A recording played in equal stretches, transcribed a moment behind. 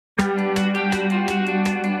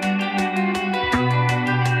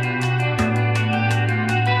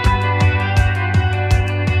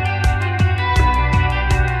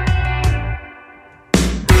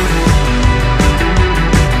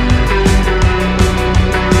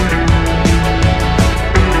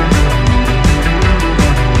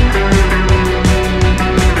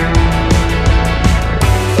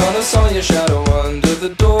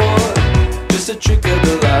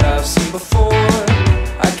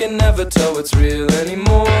can never tell what's real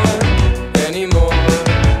anymore, anymore,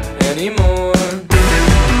 anymore.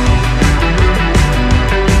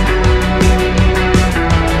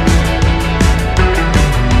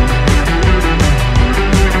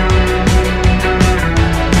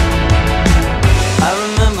 I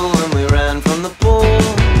remember when we ran from the pool,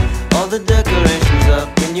 all the decorations up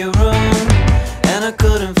in your room, and I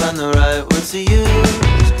couldn't find the right words to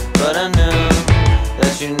use, but I knew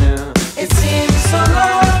that you knew. It seems so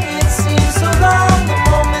long, the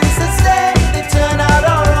moments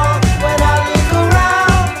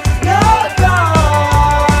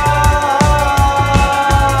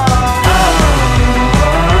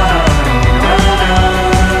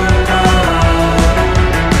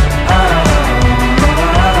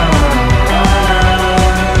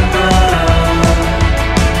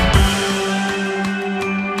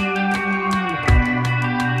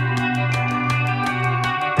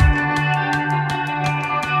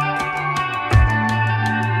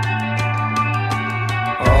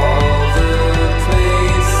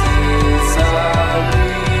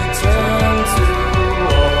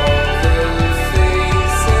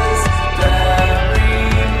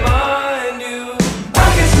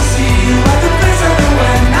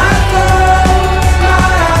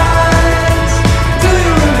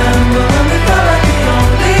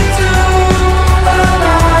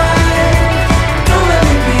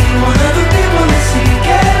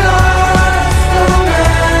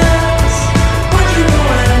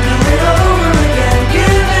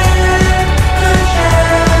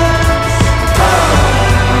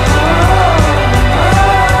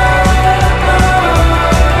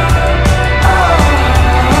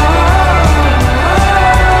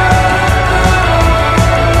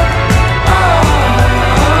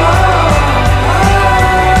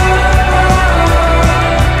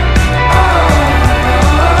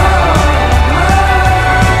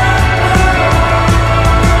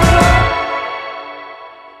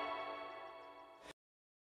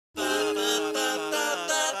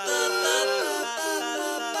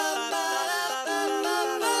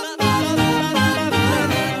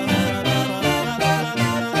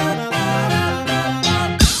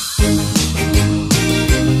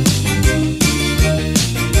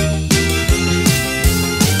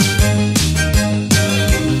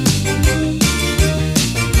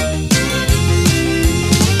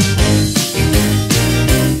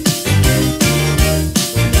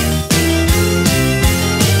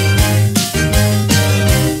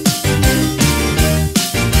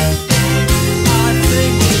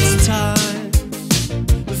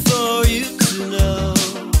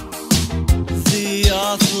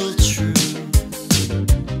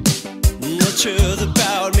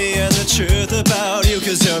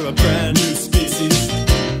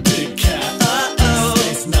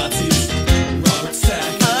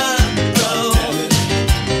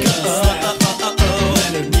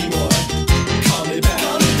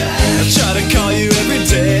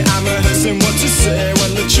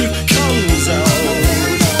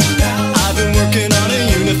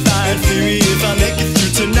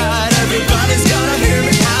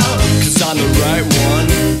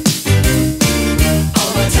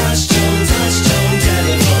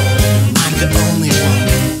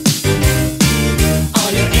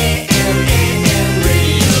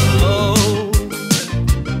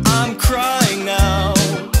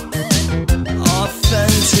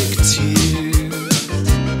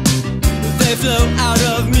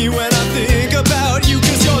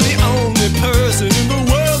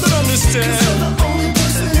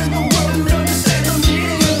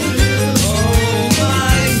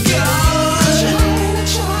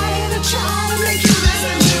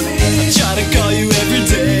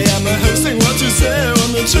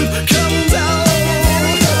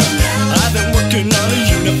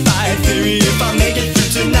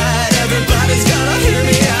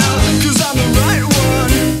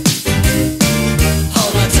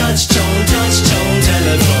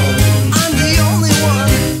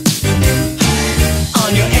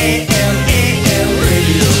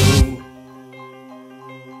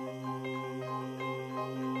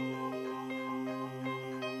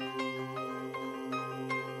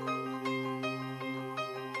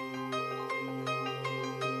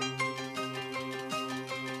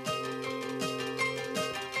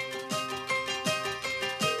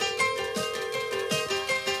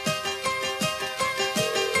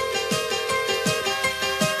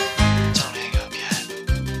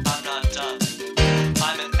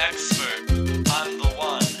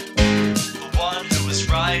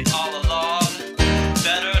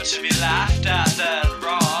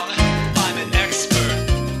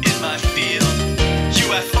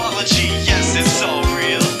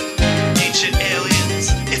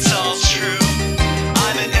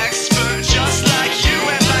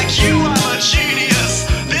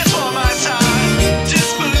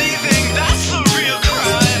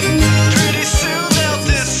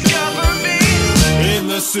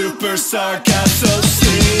super sarcastic.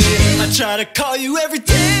 I try to call you every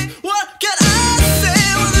day. What can I say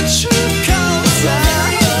when the truth comes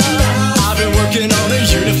out? I've been working on a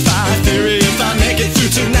unified theory. If I make it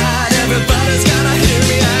through tonight, everybody's gonna hear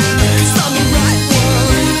me out. 'Cause I'm the right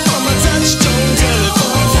one on my touch-tone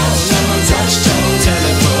telephone. On my touch-tone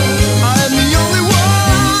telephone. I am the only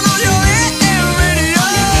one on your AM radio.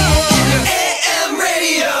 On your AM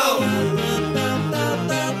radio.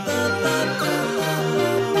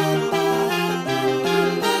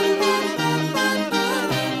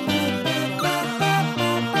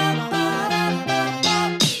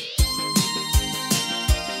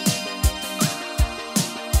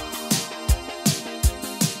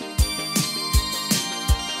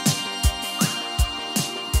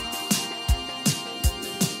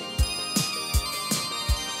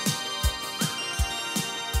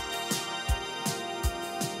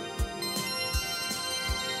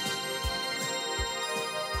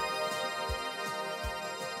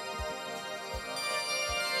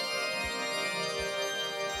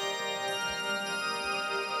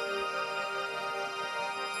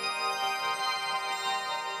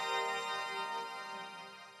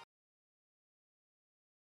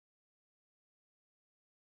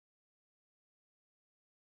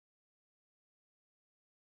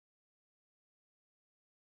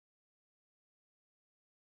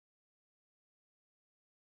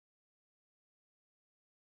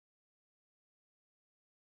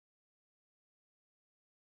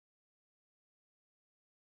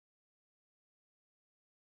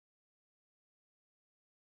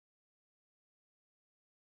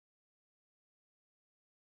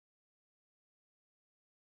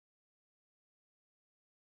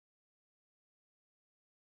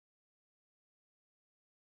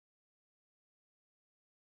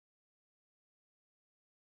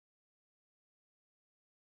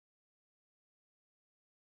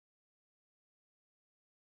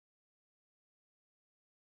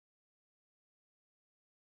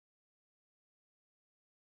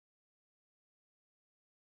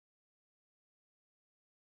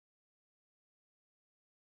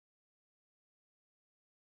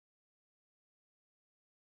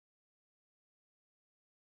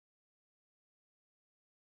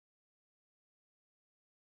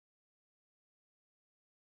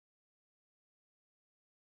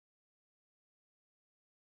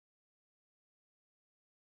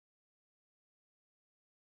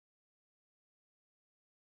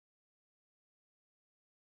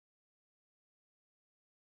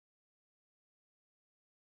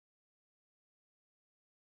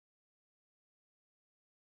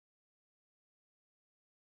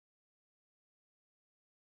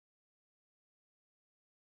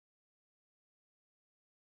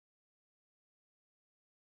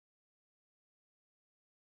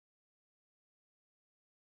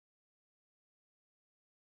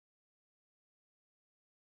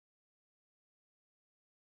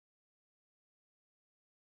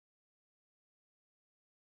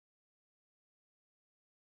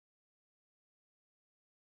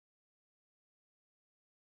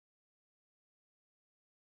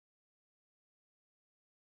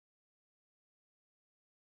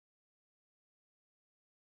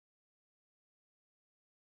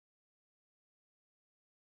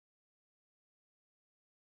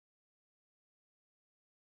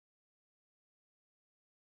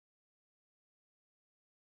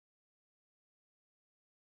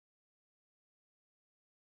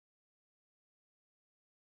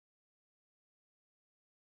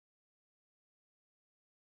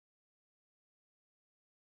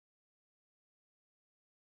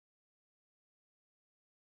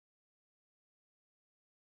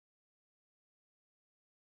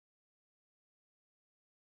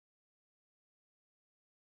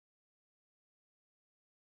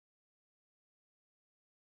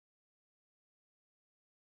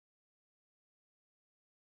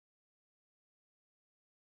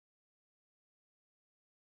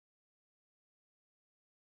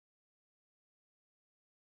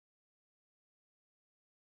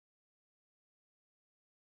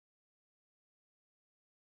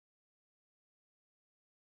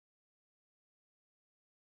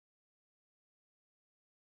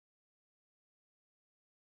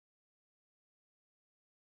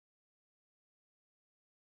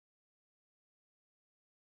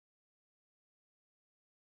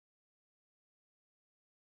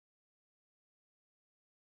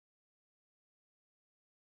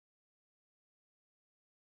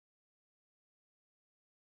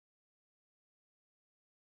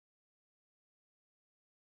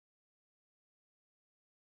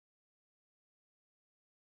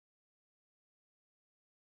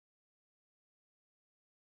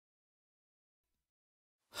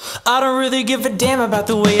 I don't really give a damn about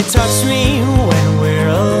the way you touch me when we're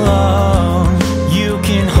alone. You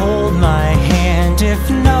can hold my hand if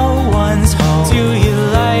no one's home. Do you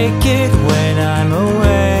like it when I'm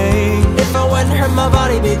away? If I wouldn't hurt my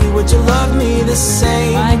body, baby, would you love me the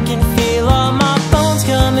same? I can feel all my bones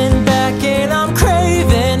coming back and I'm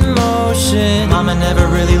craving motion. Mama never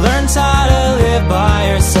really learns how to live by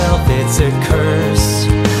herself. It's a curse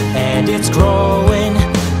and it's growing.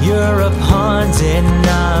 You're a pond and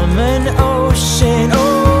I'm an ocean.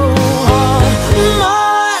 Oh, all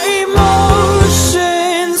my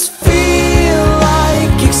emotions feel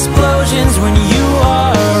like explosions when you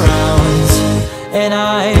are around. And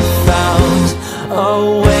I found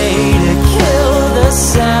a way to kill the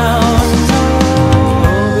sound.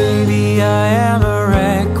 Oh, baby, I am a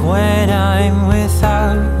wreck when I'm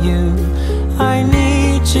without you. I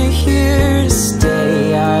need you here to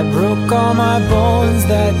stay. I broke all my bones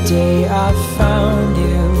that day I found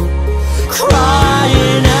you.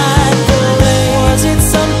 Crying at the lake. Was it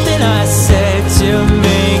something I said to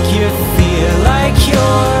make you feel like you're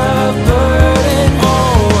a burden?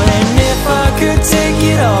 Oh, and if I could take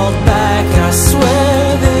it all back, I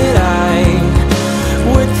swear that I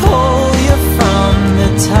would pull you from the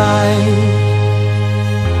tide.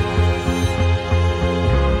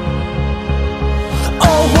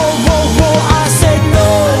 Oh, whoa, whoa, whoa, I said no.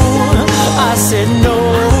 I said no.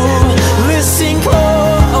 Listen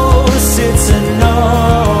close, it's a no.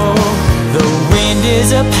 The wind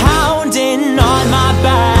is a pounding on my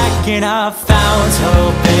back and I found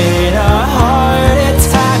hope in a heart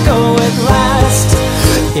attack. Oh, at last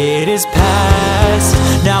it is past.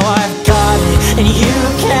 Now I've got it and you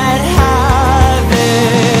can't have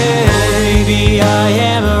it. Baby, I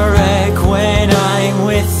am a wreck when I'm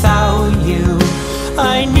without you.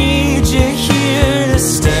 I need you here to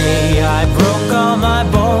stay. I broke all my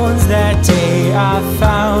bones that day I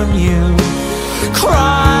found you.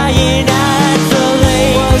 Crying at the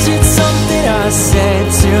lake. Was it something I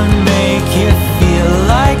said to make you feel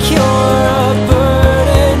like you're a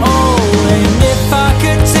burden? Oh, and if I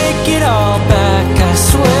could take it all back, I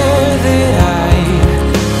swear that I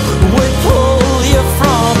would pull you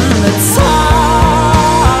from the top.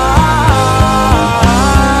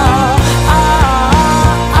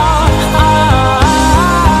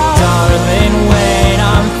 Darling, when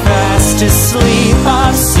I'm fast asleep,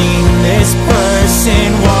 I've seen this person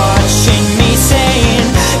watching me saying,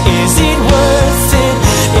 is it worth it?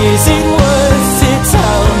 Is it worth it?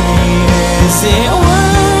 Tell me, is it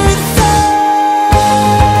worth it?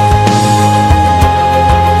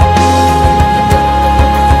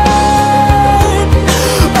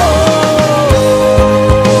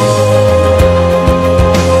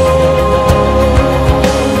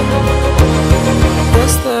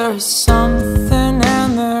 Is there something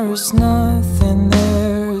and there is nothing?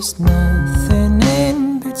 There is nothing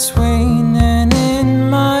in between. And in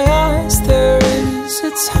my eyes there is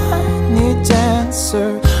a tiny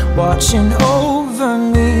dancer watching over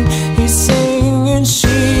me. He's singing,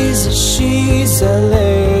 she's a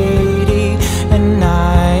lady and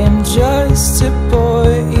I am just a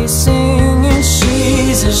boy. He's singing,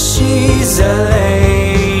 she's a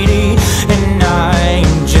lady and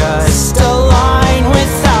I'm just a line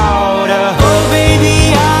without a hope. Oh,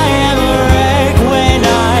 baby, I am a wreck when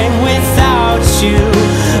I'm without you.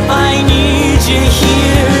 I need you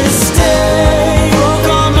here to stay. Broke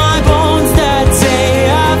all my bones that day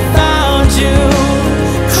I found you.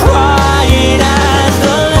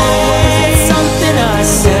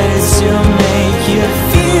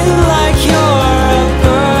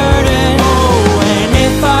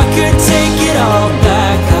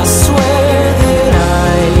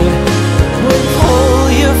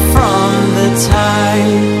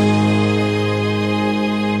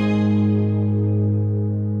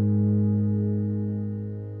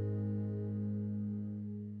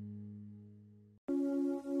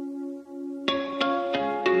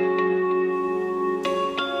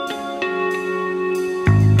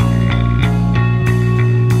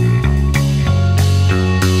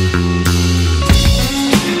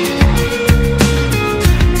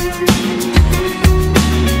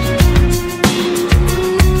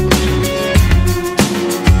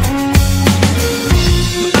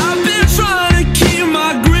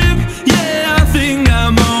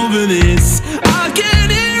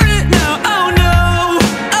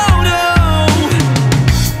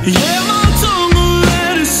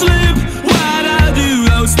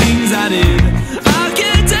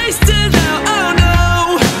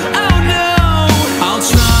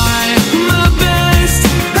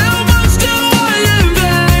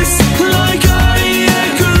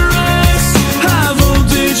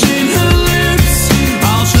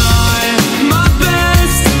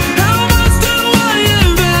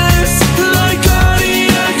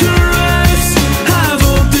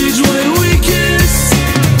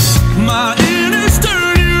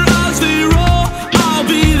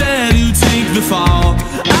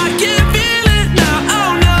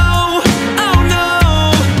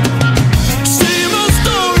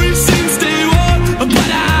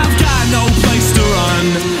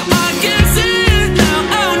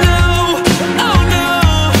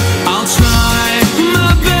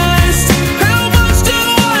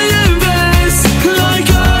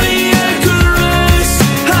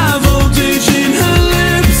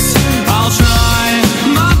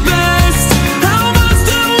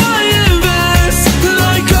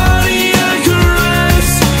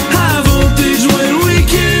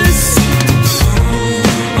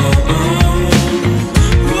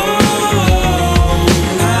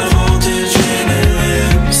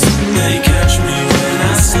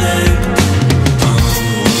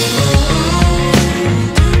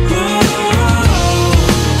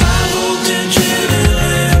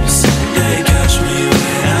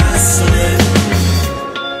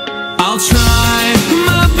 I'll try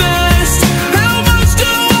my best. How much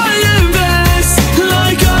do I invest?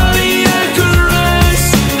 Like cardiac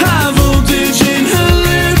arrest, high voltage in her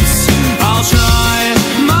lips. I'll try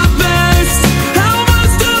my best. How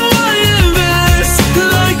much do I invest?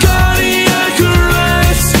 Like cardiac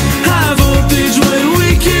arrest, high voltage when we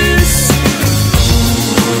kiss.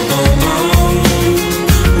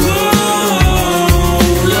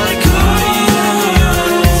 Like cardiac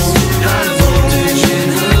arrest, high voltage in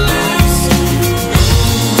her lips.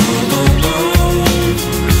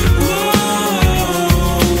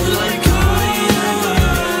 Like cardiac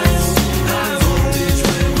arrest, high voltage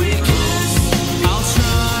when we kiss. I'll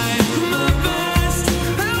try my best.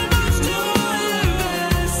 How much do I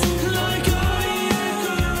invest? Like cardiac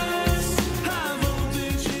arrest, high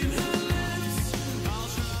voltage in her lips. I'll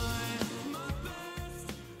try my best.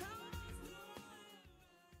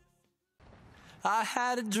 I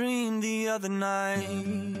had a dream the other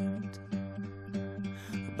night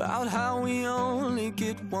about how we only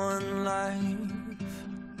get one life.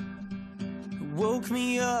 It woke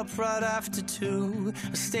me up right after 2.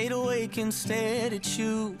 I stayed awake and stared at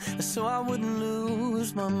you so I wouldn't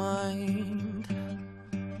lose my mind.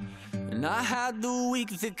 And I had the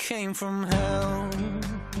week that came from hell.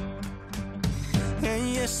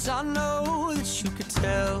 And yes, I know that you could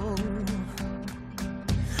tell,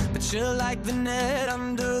 but you're like the net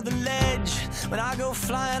under the ledge. When I go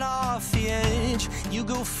flying off the edge, you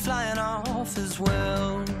go flying off as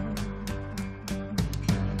well.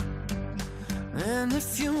 And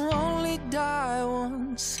if you only die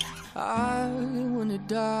once, I wanna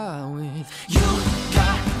die with you.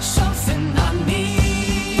 Got something I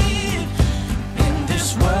need in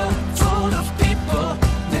this world full of people.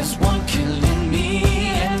 There's one killing me,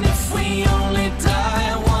 and if we only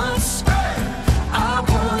die once, I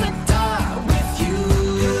wanna die with you.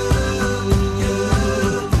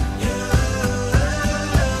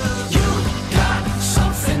 You got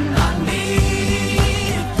something I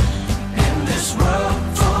need in this world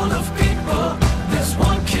full of people. There's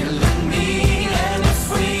one killing me, and if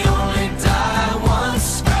we only die once,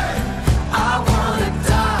 I wanna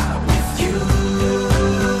die with you.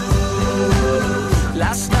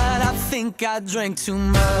 Last night I think I drank too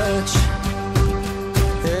much.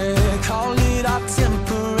 Yeah, call it our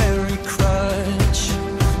temporary crutch.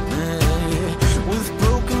 Yeah, with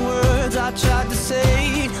broken words I tried to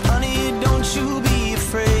say, honey, don't you be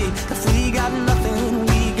afraid. If we got nothing,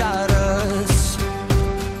 we got us.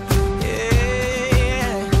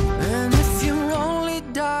 Yeah, and if you only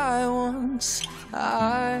die once,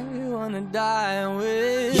 I wanna die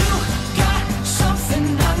with you. Got something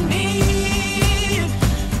I need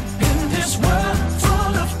in this world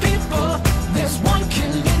full of people. There's one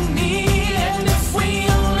killing me, and if we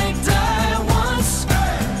only die once,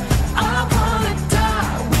 I wanna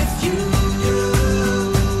die with you.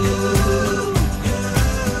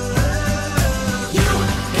 You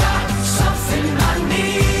got something I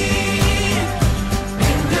need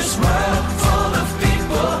in this world full of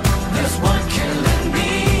people. There's one killing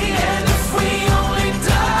me, and if we only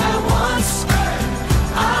die once,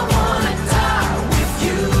 I wanna die with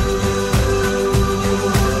you.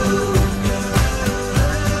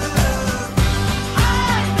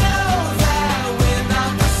 I know that we're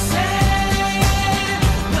not the same,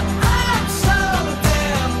 but I'm so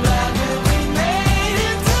damn glad that we made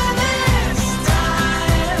it to this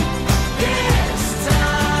time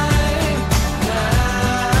now.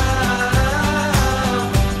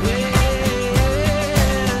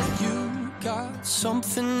 Yeah, you got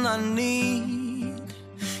something I need.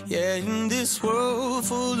 Yeah, in this world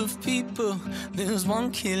full of people, there's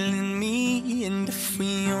one killing me, and if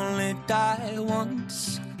we only die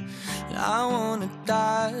once, I wanna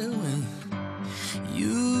die with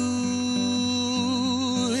you.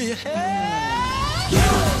 Yeah. You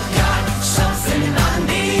got something I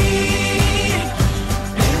need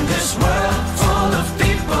in this world full of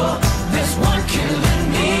people. There's one killing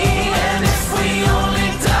me, and if we only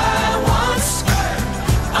die once,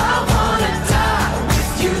 I wanna die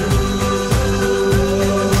with you.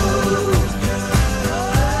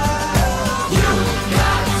 You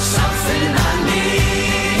got something I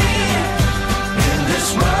need in this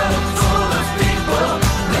world full of people.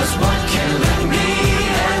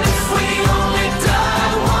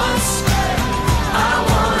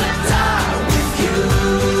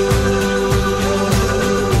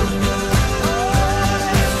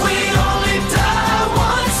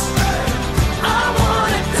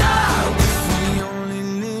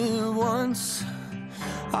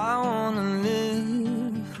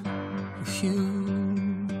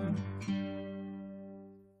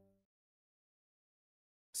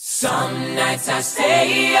 nights I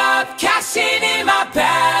stay up, cashing in my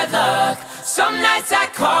bad luck. Some nights I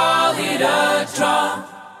call it a draw.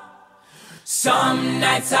 Some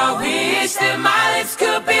nights I wish that my lips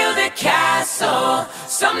could build a castle.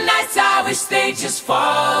 Some nights I wish they just fall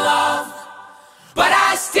off. But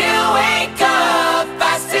I still wake up,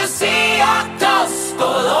 I still see your ghost.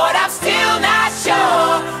 Oh Lord, I'm still not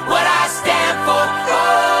sure what I stand for.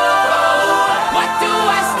 Oh, what do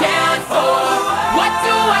I stand for? What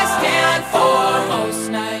do I stand for? Most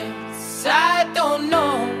nights I don't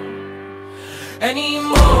know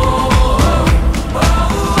anymore.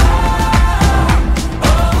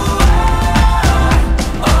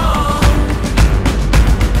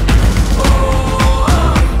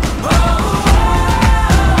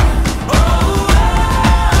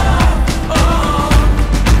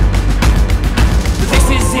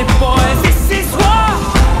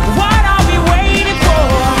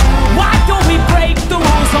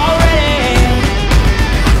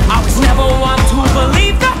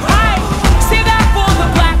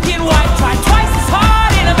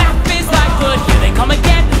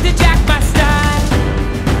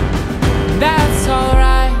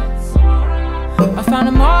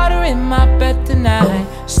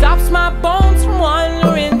 Stops my bones from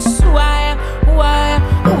wandering. Just why am,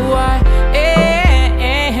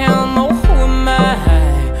 oh, who am I?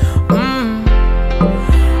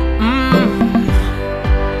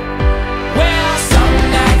 Well, some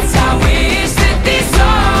nights I wish that this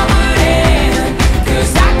all would end,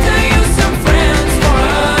 'cause I could use some friends for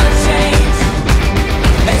a change.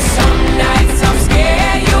 And some nights I'm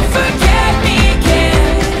scared you'll forget me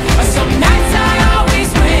again. But some nights I always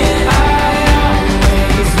win.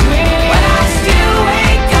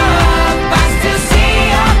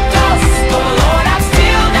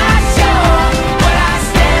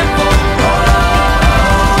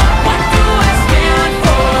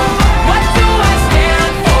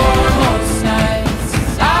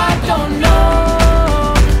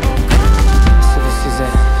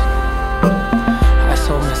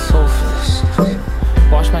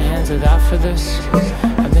 For this,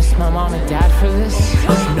 I miss my mom and dad for this.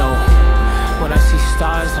 No, when I see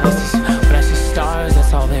stars, when I see stars,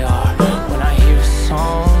 that's all they are. When I hear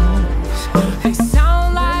songs, they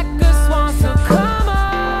sound like a swan. So come on,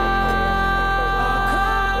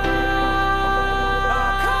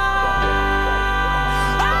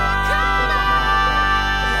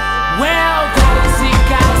 well, those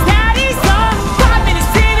guys, daddy's on 5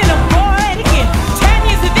 minutes in and I'm bored again. 10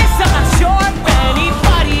 years of this, I'm not sure if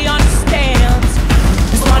anybody understands.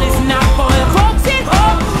 This one is not for the folks at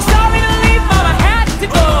home. Sorry to leave, mom, I had to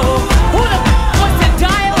go. Who the wants to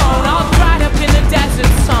die alone, all dried up in the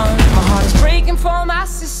desert sun? My heart is breaking for my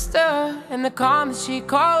sister and the calm that she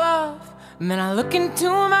call love. And then I look into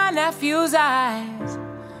my nephew's eyes.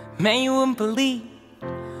 Man, you wouldn't believe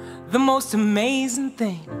the most amazing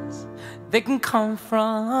things that can come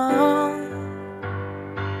from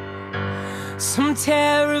some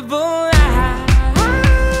terrible night.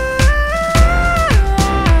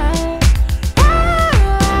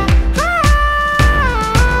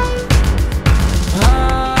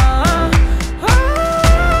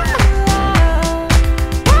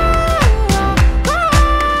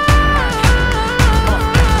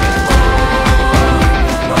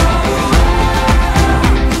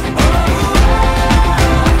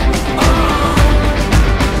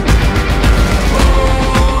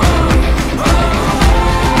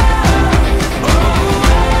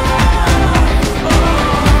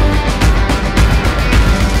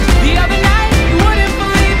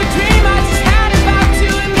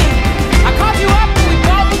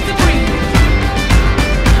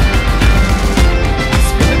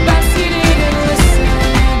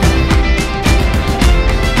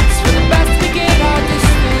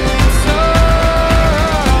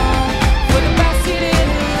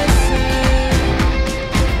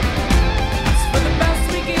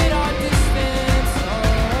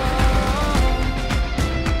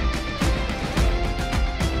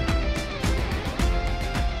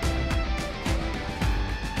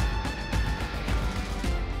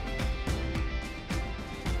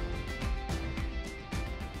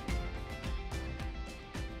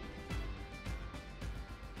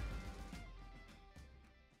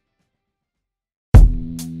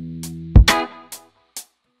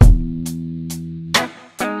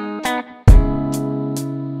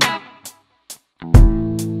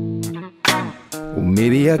 Well,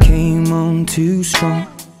 maybe I came on too strong.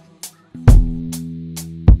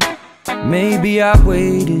 Maybe I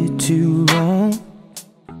waited too long.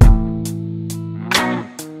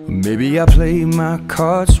 Maybe I played my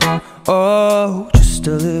cards wrong. Oh, just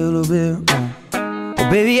a little bit wrong. Oh,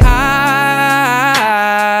 baby, I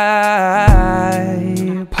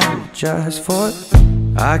just for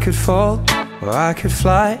I could fall or I could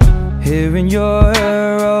fly here in your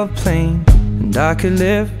aeroplane, and I could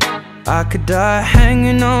live, I could die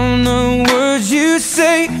hanging on the words you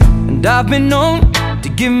say. And I've been known to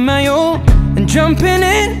give my all and jumping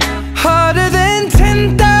in harder than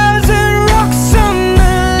 10,000 rocks on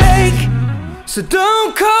the lake. So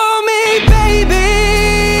don't call me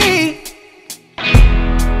baby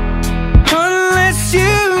unless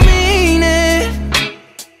you mean it,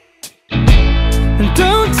 and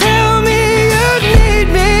don't tell me you need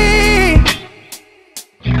me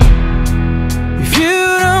if you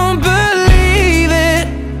don't believe it.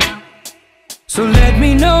 So let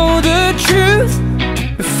me know the truth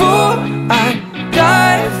before I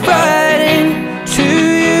dive right into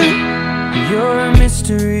you. You're a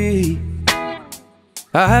mystery.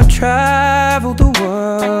 I have traveled the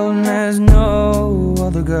world and there's no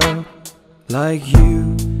other girl like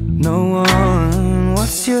you. No one.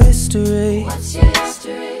 What's your history? What's your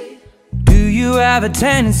history? Do you have a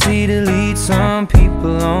tendency to lead some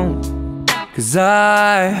people on? 'Cause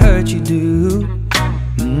I heard you do.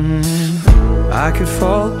 I could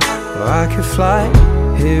fall or I could fly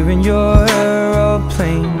here in your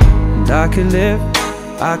aeroplane, and I could live,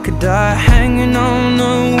 I could die hanging on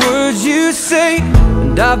the words you say.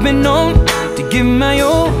 And I've been known to give my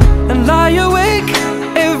all and lie awake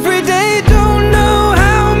every day. Don't know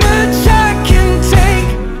how much I can take.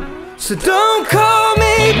 So don't call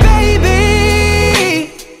me baby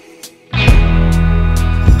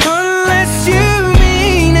unless you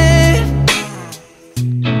mean it,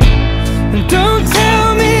 and don't tell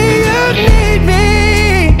me you need me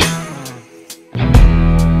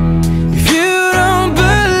if you don't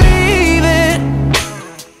believe it.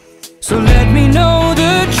 So let me know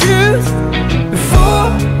the truth before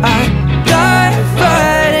I dive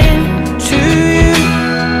right into you.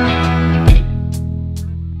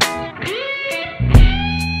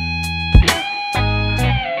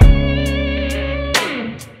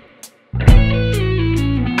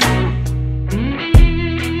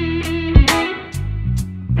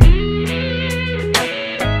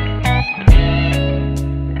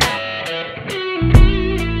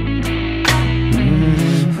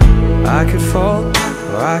 I could fall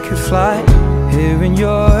or I could fly here in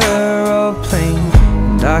your aeroplane,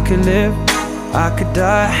 and I could live, I could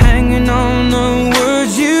die hanging on the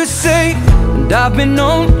words you say. And I've been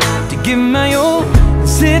known to give my all,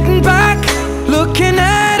 sitting back looking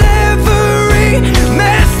at every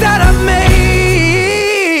mess that I've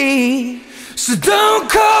made. So don't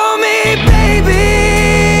call me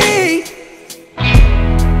baby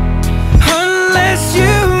unless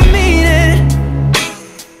you mean it,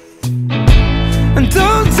 and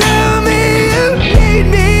don't tell me you need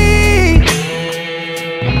me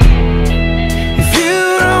if you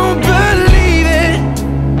don't believe it.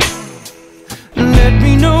 Let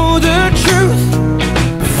me know the truth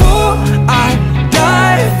before I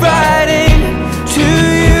dive right into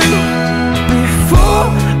you. Before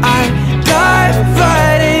I dive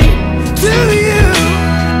right into you.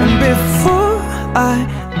 And before I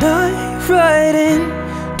dive right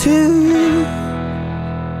into you.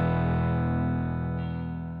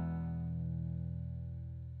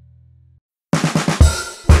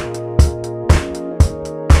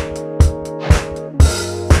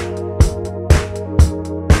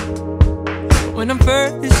 When I'm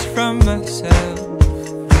furthest from myself,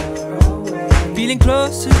 feeling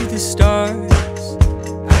closer to the stars,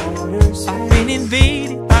 I've been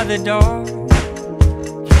invaded by the dark,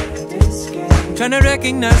 trying to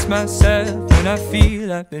recognize myself when I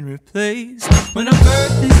feel I've been replaced. When I'm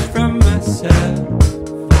furthest from myself,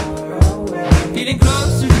 feeling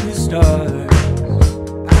closer to the stars,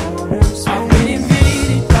 I've been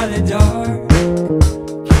invaded by the dark,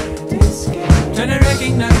 trying to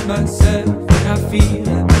recognize myself when I feel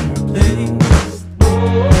I've been replaced.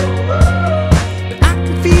 But I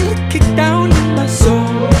can feel it kick down in my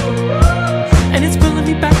soul, and it's pulling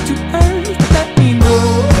me back to earth to let me know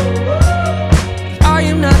I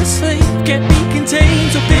am not a slave, can't be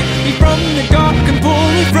contained. So pick me from the dark and pull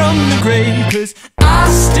me from the grave, 'cause I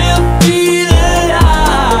still feel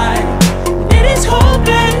alive. It is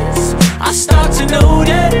hopeless, I start to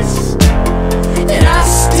notice that I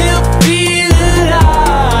still feel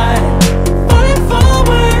alive, falling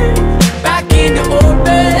forward, back into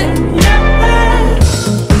orbit, yeah.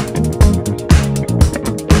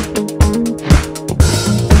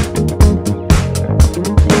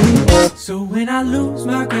 So when I lose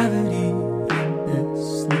my gravity in this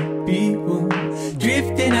sleepy room,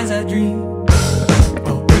 drifting as I dream,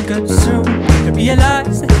 I'll wake up soon to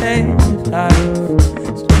realize the hand of life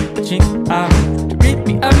is reaching out to rid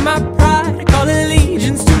me of my pride. I call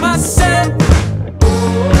allegiance to my myself.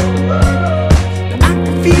 But I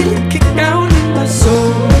can feel it kick down in my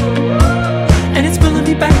soul, and it's pulling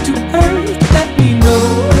me back to earth. Let me know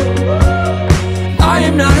I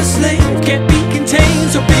am not a slave, can't be contained.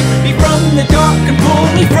 So pick me from the dark and pull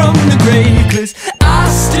me from the grave, 'cause I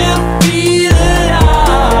still feel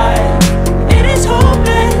alive. It is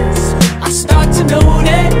hopeless, I start to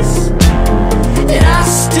notice that I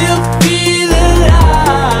still feel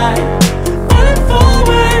alive. Falling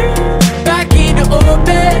forward, back into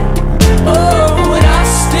orbit. Oh, and I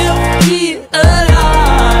still feel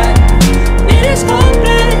alive. It is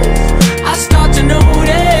hopeless, I start to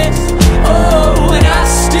notice. Oh, and I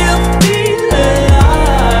still feel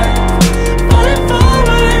alive. Falling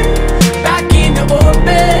forward, back into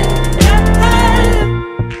orbit.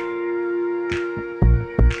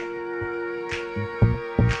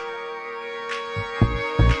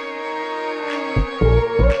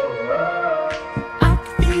 I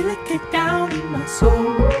can feel it get down in my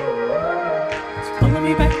soul. It's pulling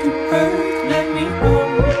me back to earth, let me know.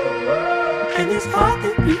 And this heart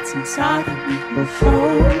that beats inside of me will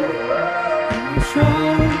show.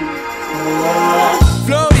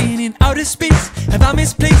 Floating in outer space, have I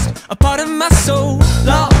misplaced a part of my soul?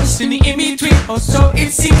 Lost in the in-between, or so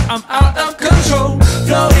it seems. I'm out of control.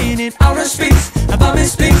 Floating in outer space, have I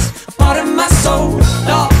misplaced a part of my soul?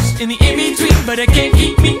 Lost in the in-between, but it can't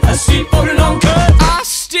keep me asleep for long, 'cause I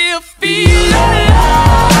still feel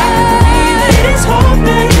alive. It is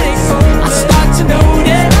hopeless, I start to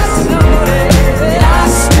notice that I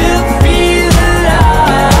still feel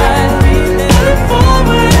alive. Moving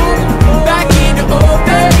forward, back into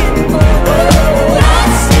orbit. Oh, I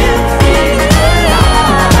still feel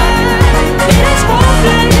alive. It is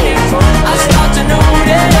hopeless, I start to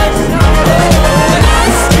notice. Oh, I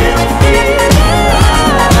still feel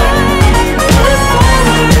alive. Moving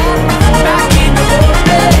forward, back into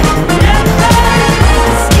orbit.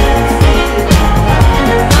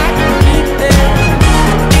 I can keep there.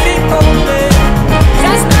 It ain't hopeless, I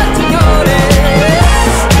start to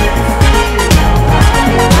notice.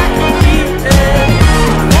 I can keep there.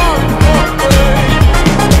 Falling forward.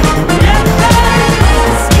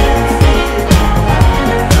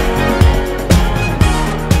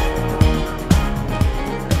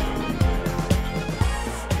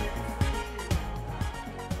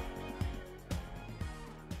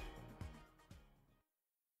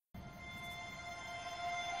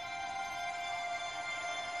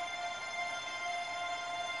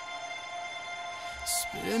 It's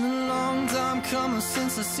been a long time coming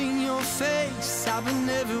since I seen your face. I've been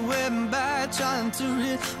everywhere and back, trying to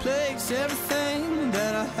replace everything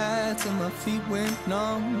that I had till my feet went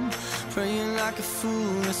numb. Praying like a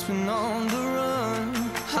fool, it's been on the run.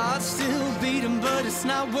 Heart still beating, but it's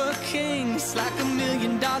not working. It's like $1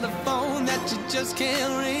 million phone that you just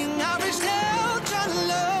can't ring. I reached out trying to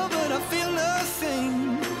love, but I feel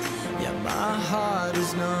nothing. Yeah, my heart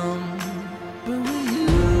is numb. But with you,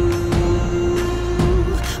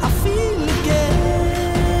 I feel again.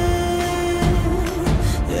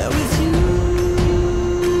 Yeah, with you,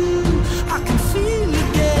 I can feel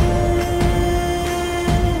again.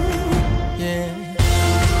 Yeah.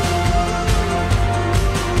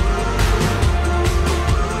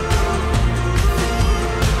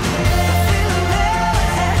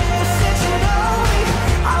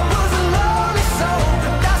 I was a lonely soul,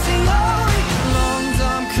 but that's the only. Long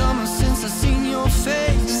time coming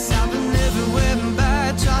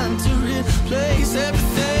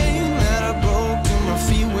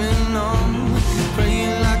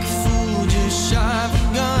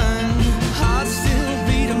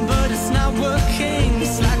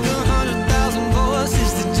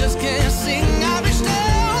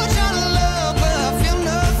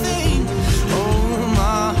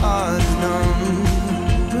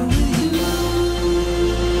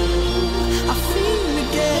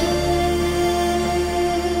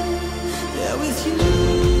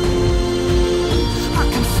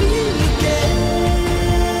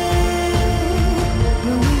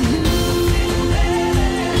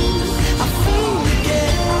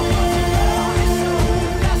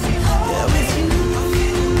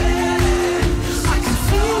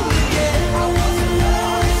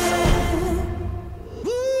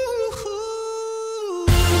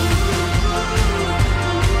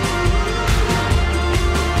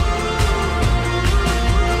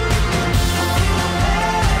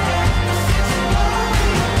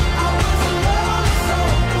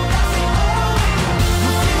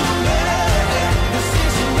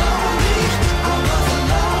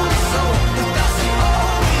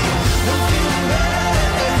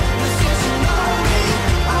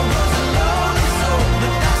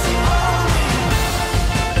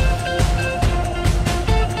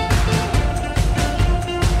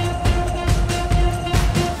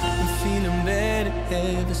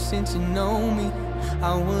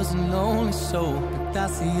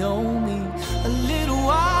me. A little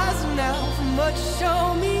wiser now from what you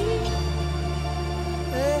showed me.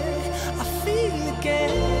 I feel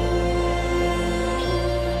again,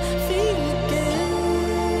 feel again.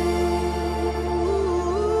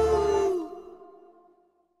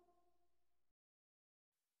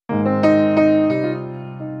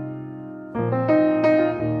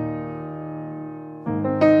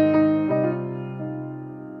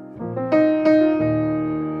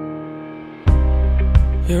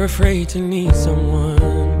 You're afraid to need someone,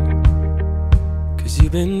 'cause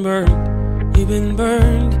you've been burned, you've been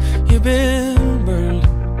burned, you've been burned.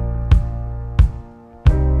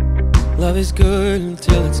 Love is good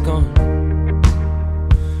until it's gone.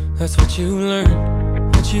 That's what you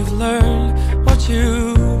learned, what you've learned, what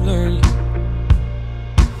you've learned.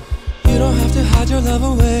 You don't have to hide your love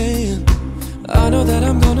away. I know that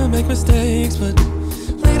I'm gonna make mistakes, but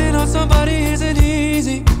leaning on somebody isn't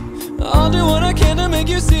easy. I'll do what I can to make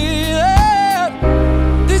you see that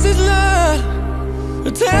this is not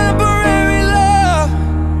a temporary love.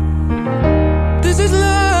 This is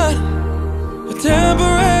not a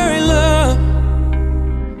temporary love.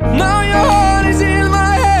 Now your heart is in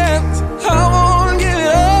my hands, I won't give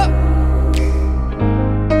it up.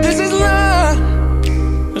 This is not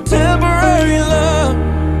a temporary love.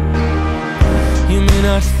 You may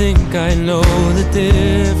not think I know the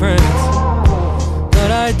difference, but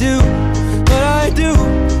I do, but I do,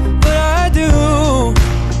 but I do.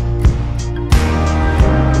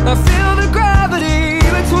 I feel the gravity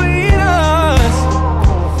between us,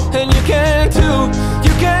 and you can too,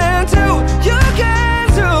 you can too, you can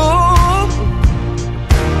too.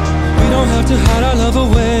 We don't have to hide our love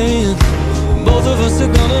away. Both of us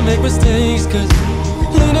are gonna make mistakes, 'cause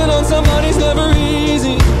leaning on somebody's never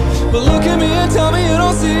easy. But look at me and tell me you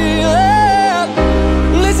don't see that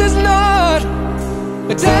this is not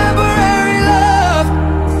a temporary love.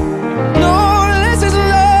 No, this is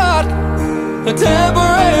not a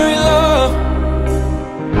temporary love.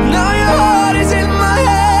 Now your heart is in my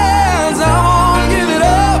hands, I won't give it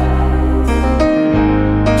up.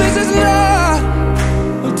 This is not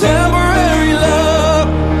a temporary love.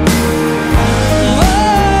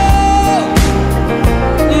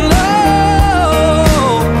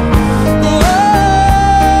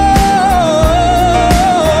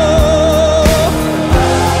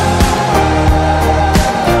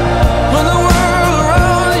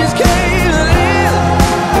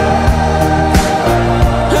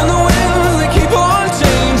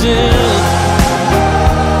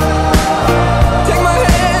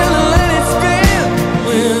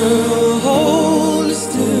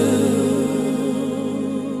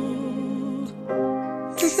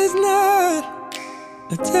 This is not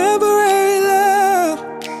a temporary love.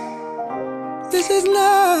 This is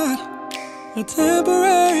not a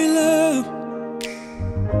temporary love.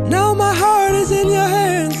 Now my heart is in your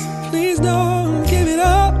hands, please don't give it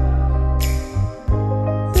up.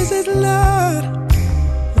 This is not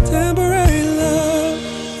a temporary love.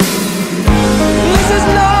 This is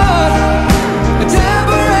not a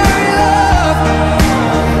temporary love.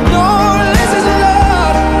 No, this is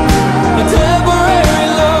not a temporary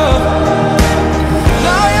love.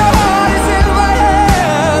 Now your heart is in my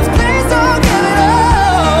hands, please don't give it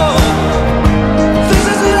up. This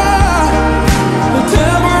is not a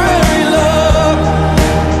temporary love.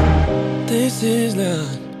 This is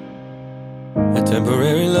not a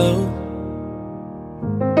temporary love.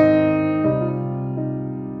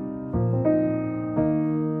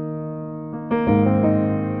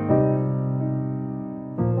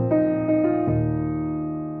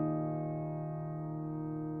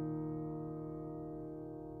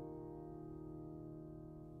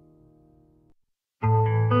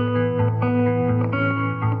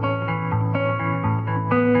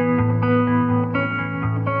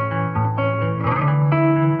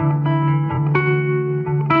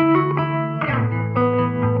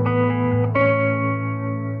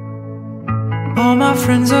 All my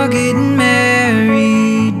friends are getting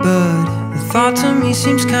married, but the thought to me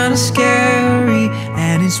seems kinda scary.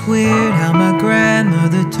 And it's weird how my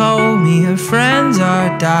grandmother told me her friends are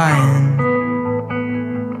dying.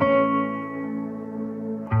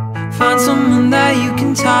 Find someone that you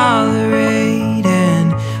can tolerate,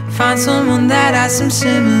 and find someone that has some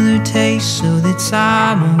similar tastes, so that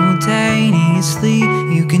simultaneously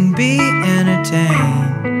you can be entertained.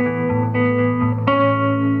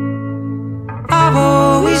 I've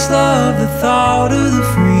always loved the thought of the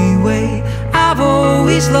freeway. I've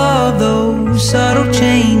always loved those subtle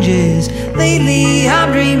changes. Lately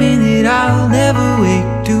I'm dreaming that I'll never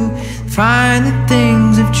wake to find that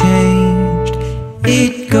things have changed.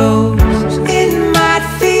 It goes, it might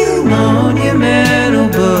feel monumental,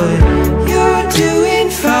 but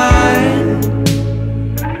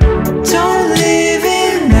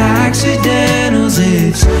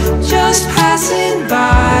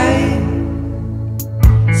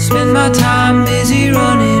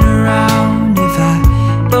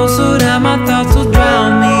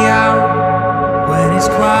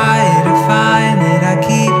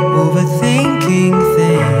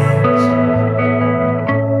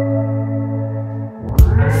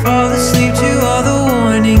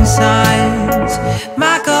eyes.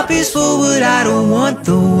 My cup is full, but I don't want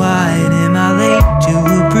the wine. Am I late to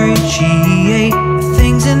appreciate the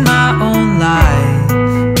things in my own life?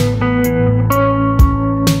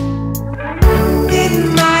 It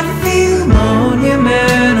might feel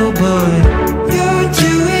monumental, but you're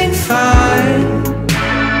doing fine.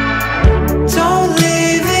 Don't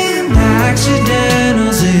live in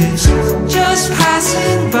accidentals, it's just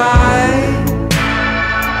passing by.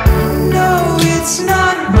 No, it's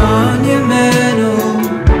not monumental,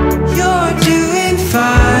 you're doing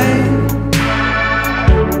fine.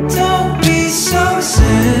 Don't be so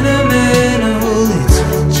sentimental, it's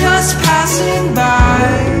just passing by.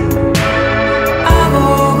 I've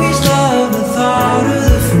always loved the thought of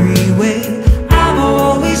the freeway. I've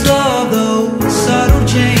always loved those subtle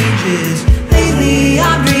changes. Lately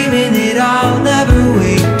I'm dreaming that I'll never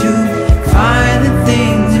wait to find that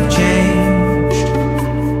things have changed.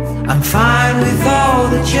 I'm fine with all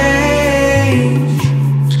the change,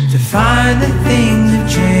 to find that things have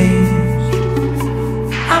changed.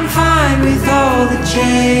 I'm fine with all the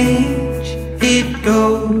change. It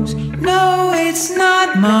goes, no, it's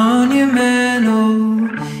not monumental,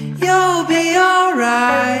 you'll be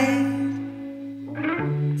alright.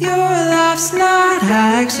 Your life's not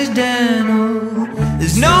accidental,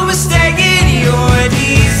 there's no mistaking your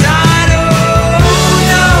design. Oh,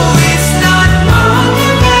 no, it's not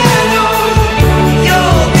monumental,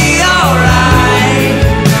 you'll be alright.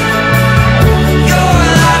 Your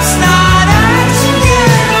life's not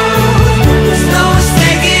accidental, there's no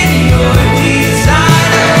mistaking your design.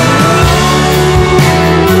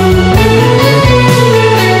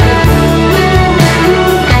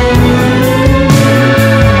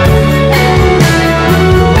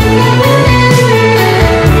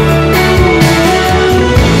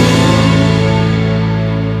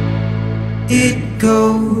 It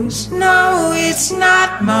goes, no, it's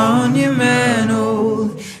not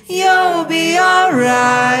monumental, you'll be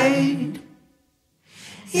alright.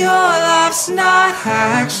 Your life's not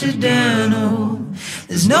accidental,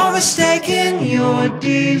 there's no mistaking your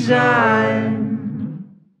design.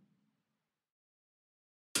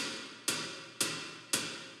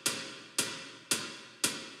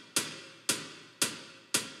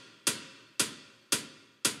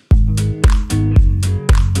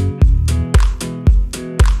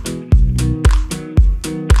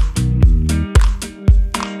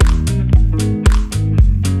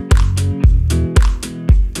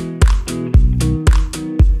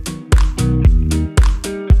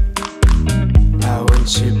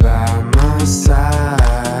 You by my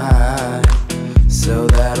side, so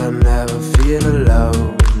that I never feel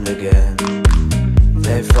alone again.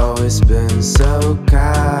 They've always been so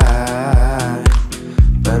kind,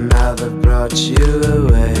 but now they've brought you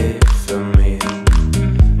away from me.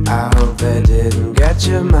 I hope they didn't get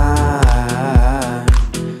your mind.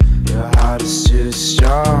 Your heart is too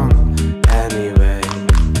strong anyway.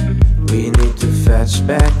 We need to fetch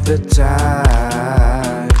back the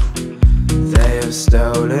time they have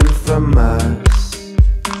stolen from us.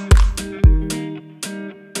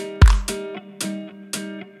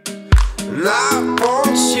 And I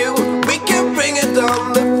want you, we can bring it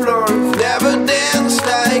on the floor. We've never danced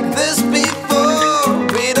like this before.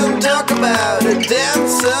 We don't talk about it,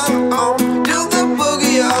 dancing on, do the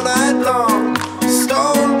boogie all night long.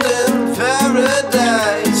 Stoned in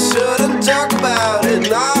paradise, shouldn't talk about it.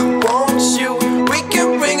 And I want you, we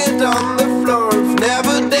can bring it on the floor. We've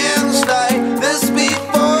never danced like this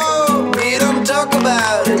before. We don't talk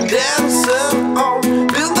about it, dancing on,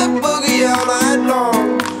 do the boogie all night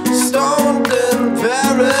long. Stoned in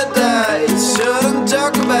paradise, shouldn't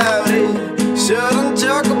talk about it, shouldn't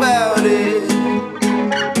talk about it.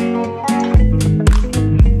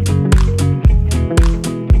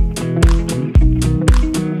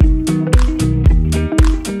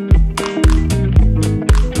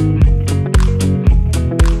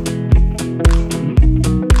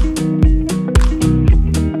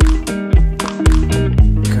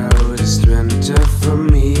 Coldest winter for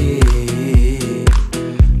me,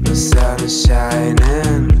 no sun is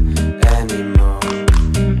shining anymore.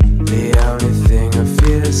 The only thing I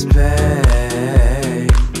feel is pain,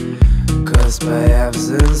 caused by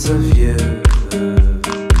absence of you.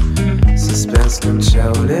 Suspense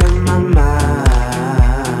controlling my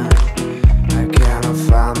mind, I cannot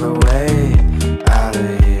find the way out of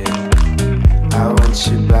here. I want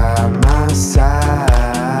you by my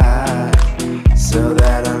side, so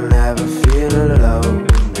that I'll never feel alone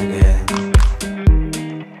again.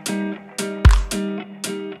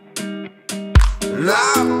 And I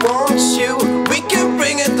want you, we can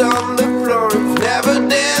bring it on the floor. We've never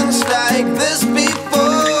danced like this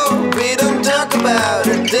before. We don't talk about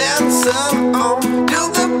it, dancing dancing on,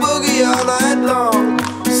 do the boogie all night long.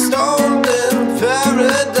 Stoned in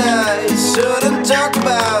paradise, shouldn't talk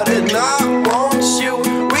about it, not want you.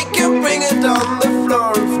 We can bring it on the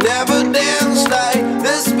floor. We've never danced like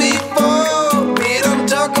this before. We don't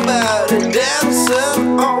talk about it,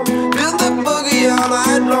 dancing on, do the boogie all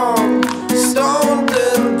night long. Stoned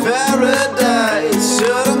in paradise,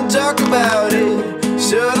 shouldn't talk about it,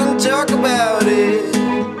 shouldn't talk about it.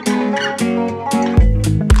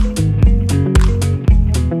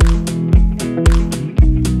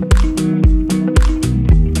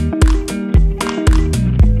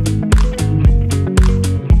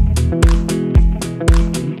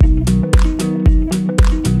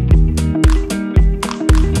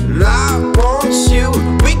 I want you,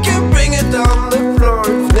 we can bring it on the floor.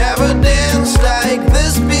 We've never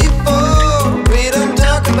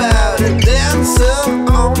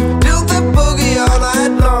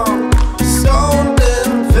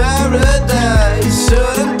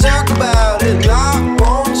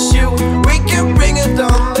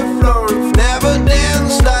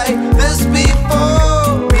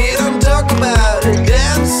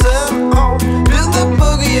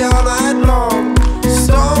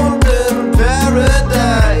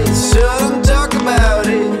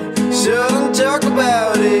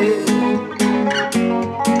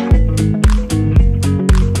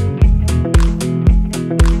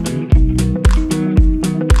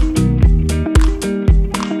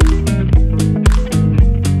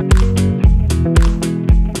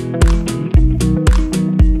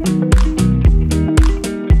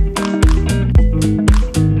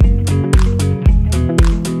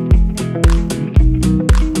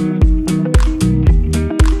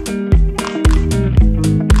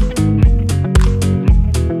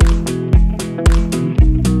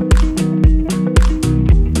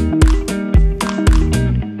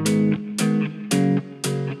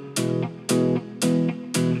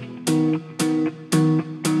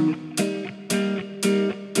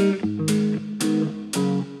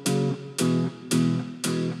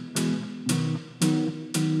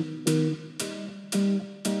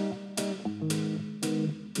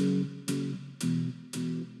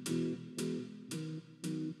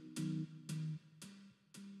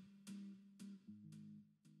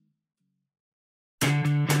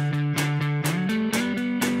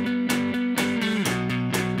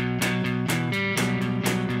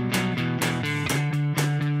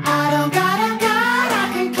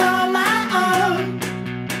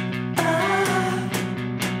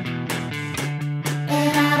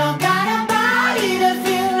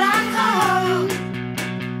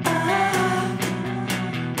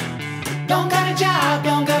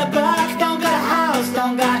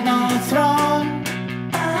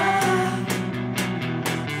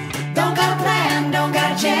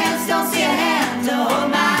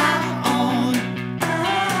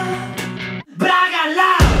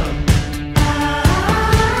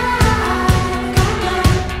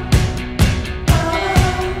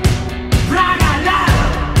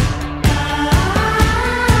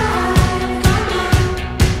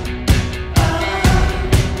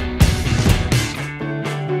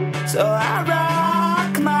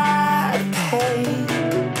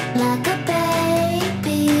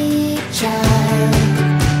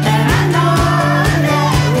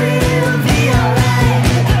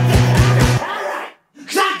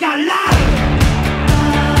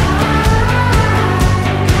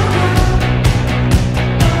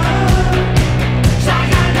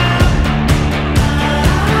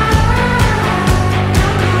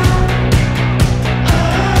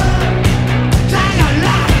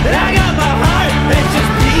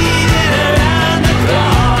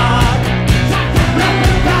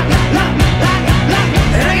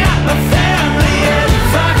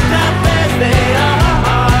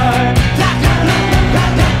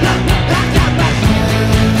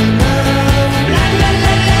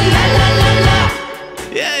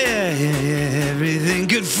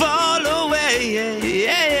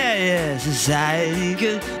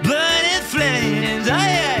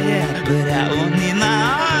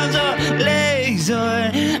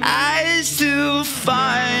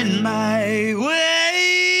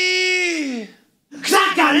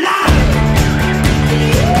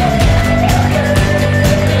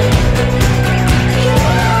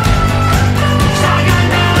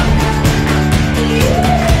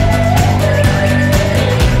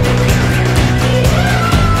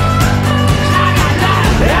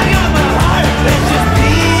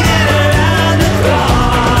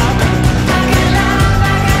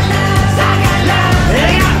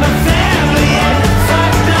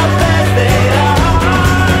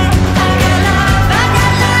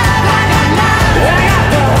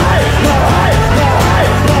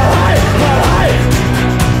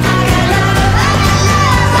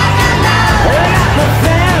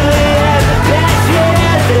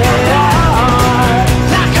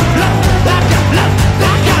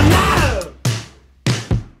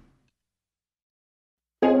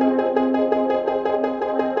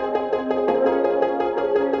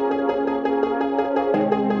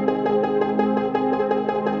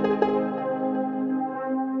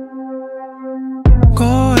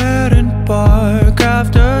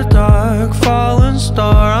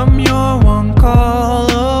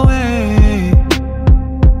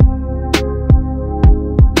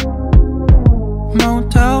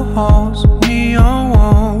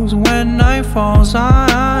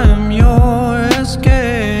I'm your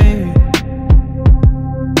escape.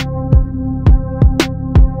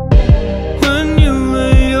 When you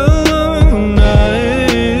lay alone, I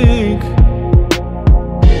ache.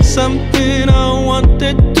 Something I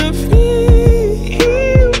wanted to feel.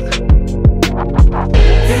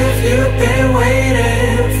 If you've been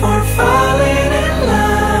waiting for falling in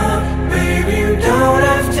love, baby, you don't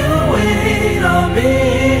have to wait on me.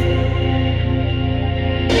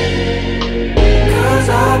 'Cause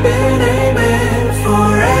I've been aiming for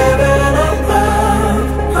heaven above,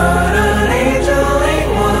 but an angel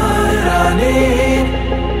ain't what I need.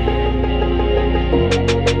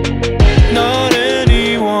 Not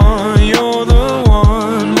anyone, you're the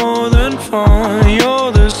one, more than fun,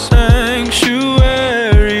 you're the sanctuary.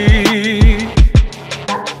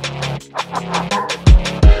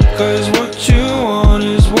 'Cause what you want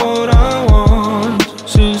is what I want,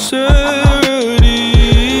 sincerity.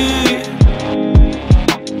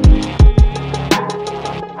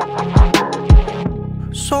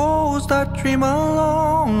 Souls that dream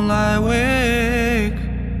alone lie awake.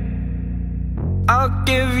 I'll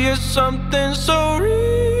give you something so real.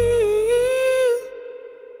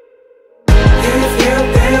 If you've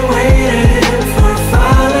been waiting for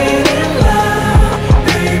falling in love,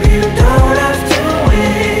 baby, you don't have to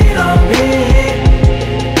wait on me.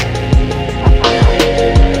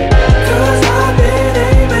 'Cause I've been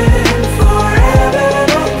aiming for heaven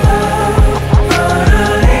above, but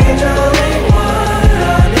an angel ain't what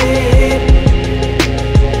I need.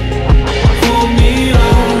 Hold me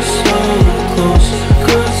on so close,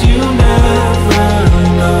 'cause you never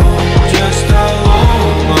know just how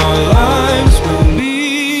long our lives will be.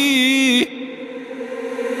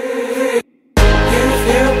 If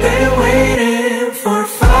you've been waiting for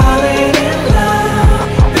falling in love,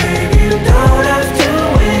 baby, you don't have to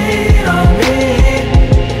wait on me.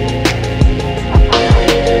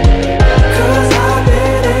 'Cause I've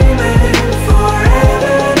been aiming for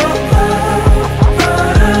heaven above,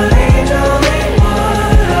 but an angel ain't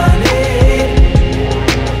what I need.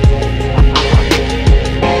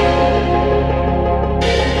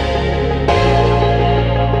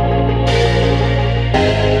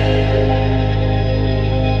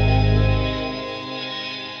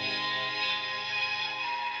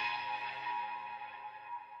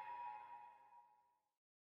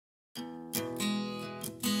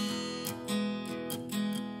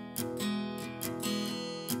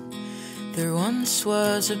 There once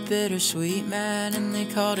was a bittersweet man, and they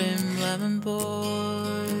called him Lemon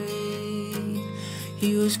Boy.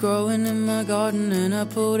 He was growing in my garden, and I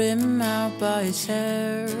pulled him out by his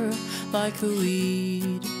hair like a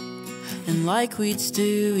weed. And like weeds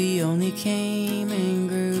do, he only came and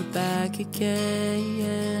grew back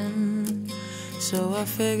again. So I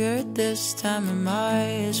figured this time I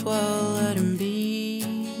might as well let him be.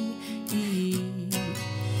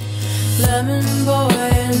 Lemon Boy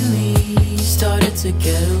and me started to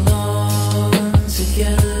get along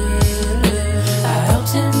together. I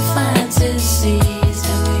helped him plant his seeds,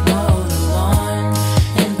 and we mowed the lawn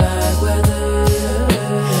in bad weather.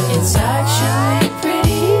 It's actually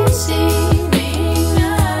pretty easy being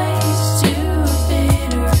nice to a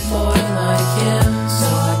bitter boy like him. So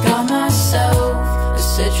I got myself a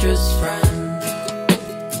citrus friend.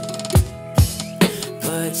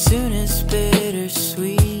 But soon as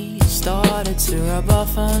bittersweet started to rub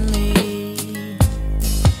off on me,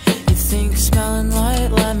 you think smelling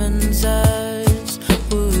like lemon zest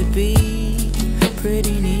would be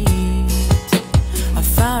pretty neat. I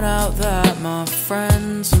found out that my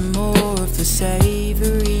friends are more of the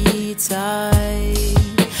savory type,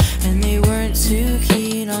 and they weren't too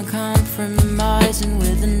keen on compromising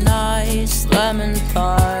with a nice lemon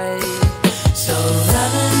pie. So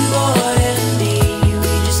Lemon Boy and me,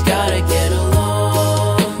 we just gotta get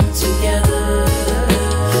along together.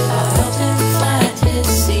 I helped him plant his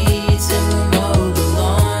seeds, and we mowed the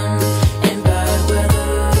lawn in bad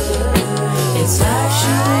weather. It's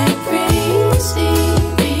actually pretty easy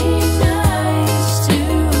being nice to a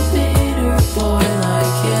bitter boy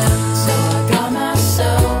like him. So I got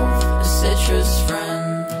myself a citrus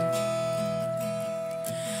friend.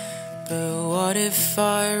 But what if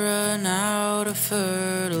I run out of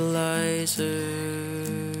fertilizer?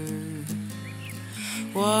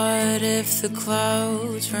 What if the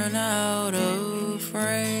clouds run out of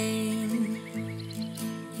rain?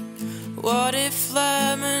 What if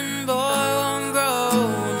Lemon Boy won't grow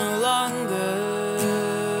no longer?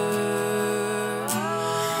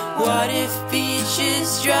 What if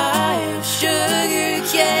beaches dry of sugar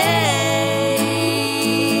cane?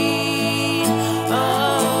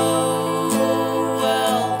 Oh,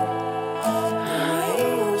 well, now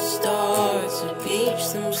you'll start to be teach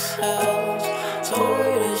themselves.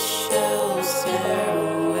 Tortoise shells tear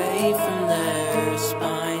away from their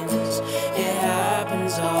spines. It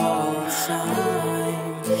happens all the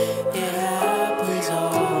time. It happens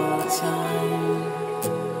all the time.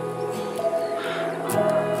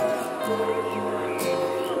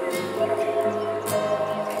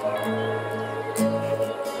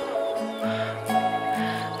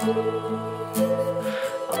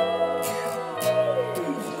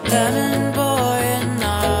 Lemon boy and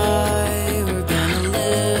I, we're gonna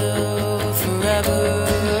live forever.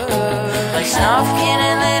 Like Snufkin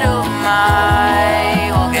and Little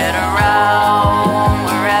My, we'll get around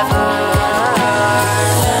wherever.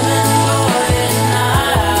 Lemon boy and I,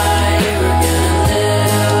 we're gonna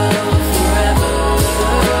live forever.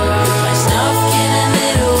 Like Snufkin and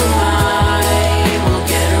Little My, we'll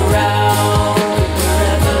get around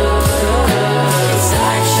wherever. It's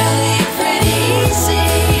actually pretty easy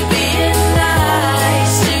being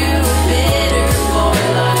nice to a bitter boy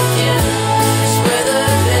like you. 'Cause we're the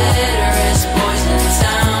bitterest boys in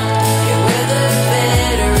town. Yeah, we're the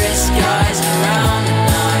bitterest guys around. And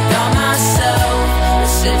I got myself a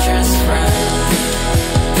citrus friend.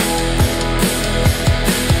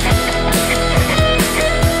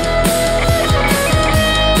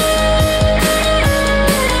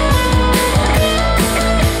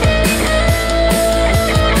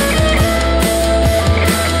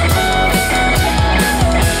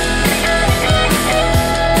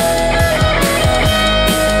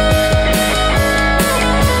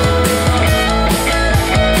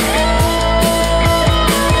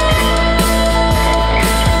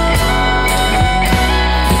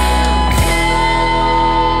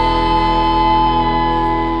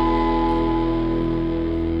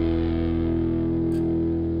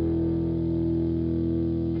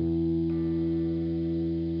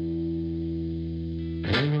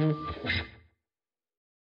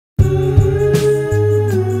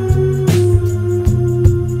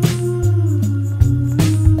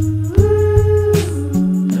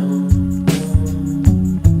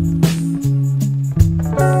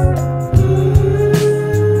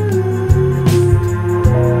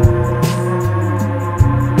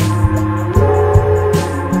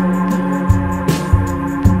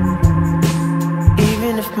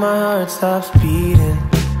 Even if my heart stops beating,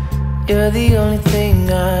 you're the only thing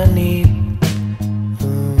I need.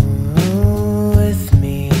 With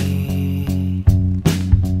me.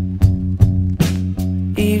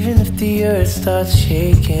 Even if the earth starts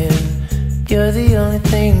shaking, you're the only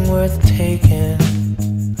thing worth taking.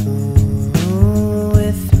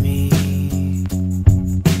 With me.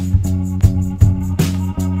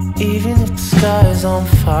 Even if the sky's on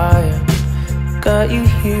fire, got you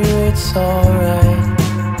here, it's alright.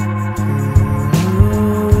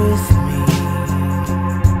 With me.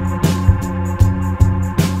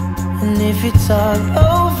 And if it's all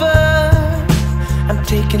over, I'm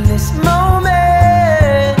taking this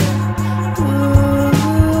moment.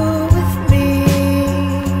 With me.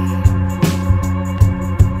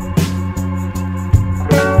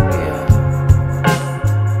 Yeah.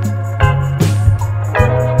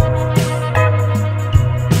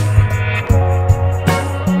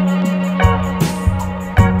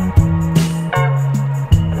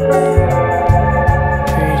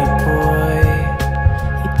 Pretty boy,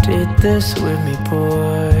 you did this with me,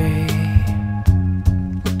 boy.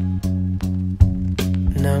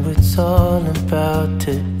 Now it's all about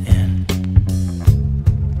to end.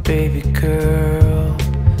 Baby girl,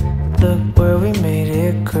 look where we made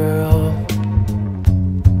it, girl.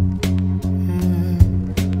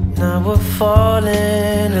 Now we're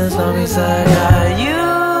falling as long as I got you.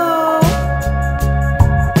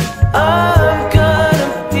 I'm gonna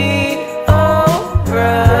be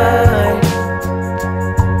alright.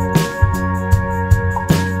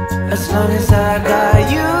 As long as I got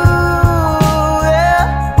you, yeah.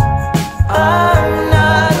 I'm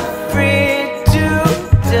not afraid to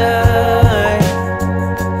die.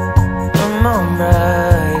 I'm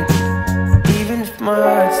alright. Even if my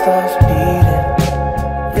heart stops beating,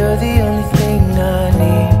 you're the only thing I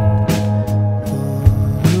need.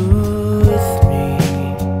 With me.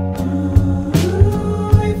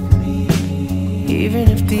 Even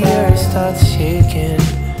if the earth starts shaking,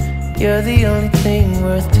 you're the only thing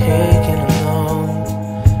worth taking along.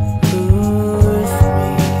 With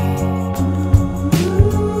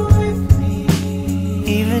me.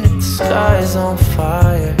 Even if the sky's on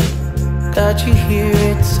fire, got you here,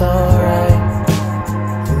 it's alright.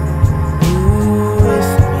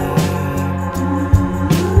 With me.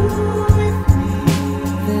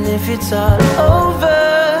 And if it's all over,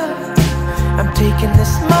 I'm taking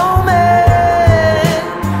this moment.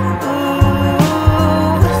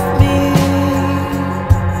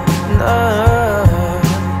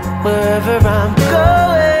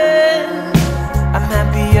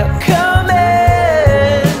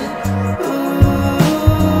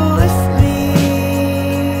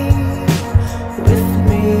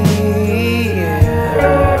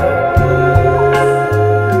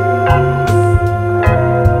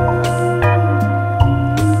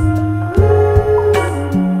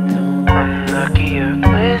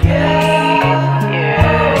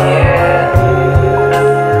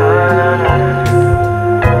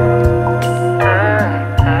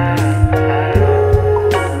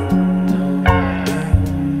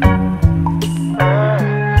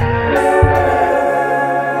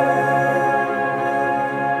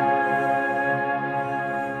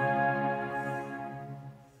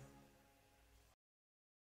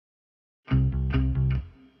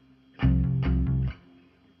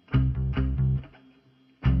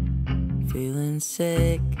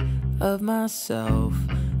 sick of myself.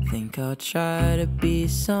 Think I'll try to be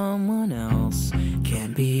someone else.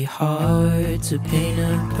 Can be hard to paint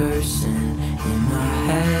a person in my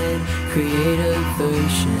head, create a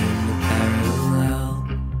version to parallel.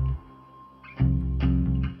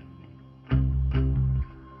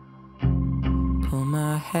 Pull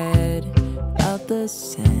my head out the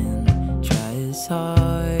sand, try as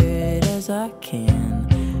hard as I can.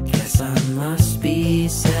 Guess I must be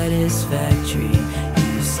satisfactory.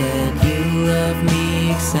 You said you love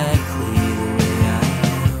me exactly the way I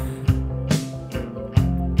am,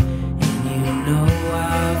 and you know I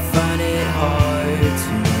find it hard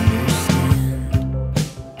to understand.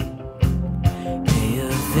 Pay a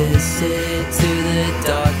visit to the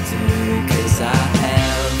doctor, 'cause I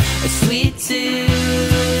have a sweet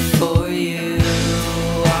tooth for you.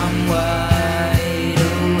 I'm wide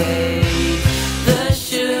awake. The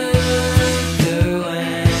sugar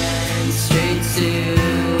went straight to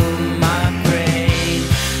my brain.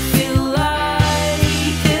 Feel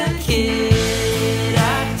like a kid. I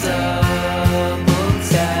double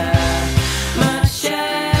tap my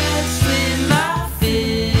chest with my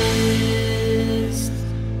fist.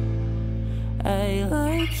 I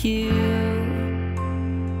like you.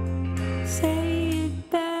 Say it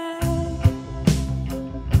back.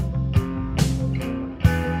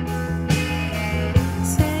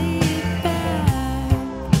 Say it back.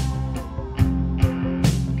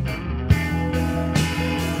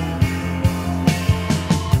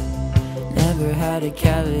 Never had a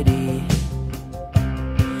cavity.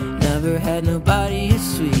 Never had nobody as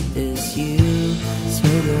sweet as you.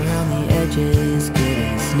 Smooth around the edges, good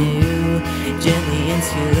as new. Gently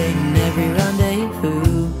insulating every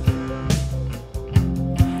rendezvous.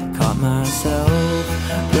 Caught myself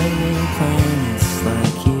blaming planets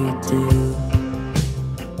like you do.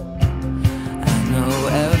 I know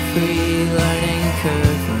every learning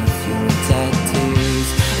curve of your tattoos.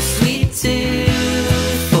 A sweet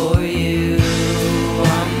tooth for you.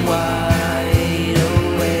 I'm wide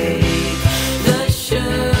awake. The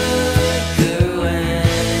sugar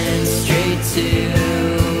went straight to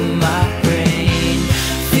my brain.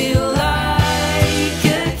 Feel like a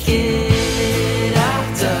kid. I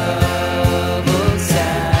double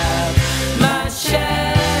tap my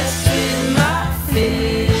chest with my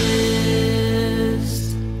fist.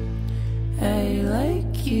 I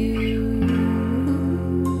like you.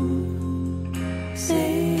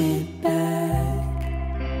 Say it back.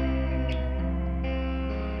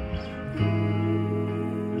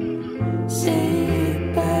 Say it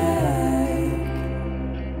back.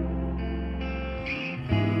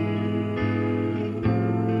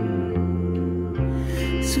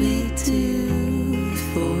 Sweet tooth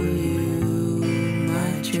for you.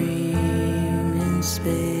 My dream in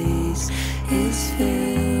space is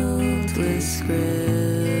filled with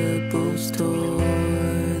scribbles. Tore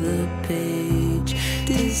the page,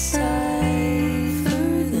 decipher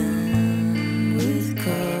them with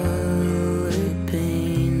colored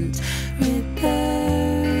paint.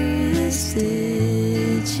 Repair the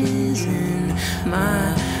stitches in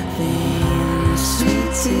my veins.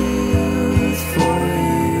 Sweet tooth for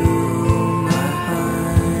you, my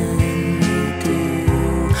honeydew.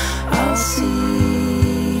 I'll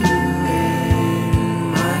see you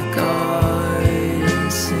in my garden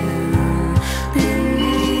soon.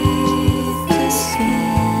 Beneath the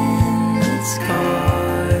skin that's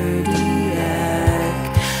cardiac,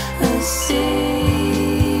 a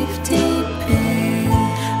safety pin.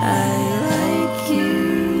 I like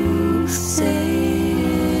you.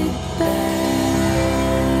 Say it back.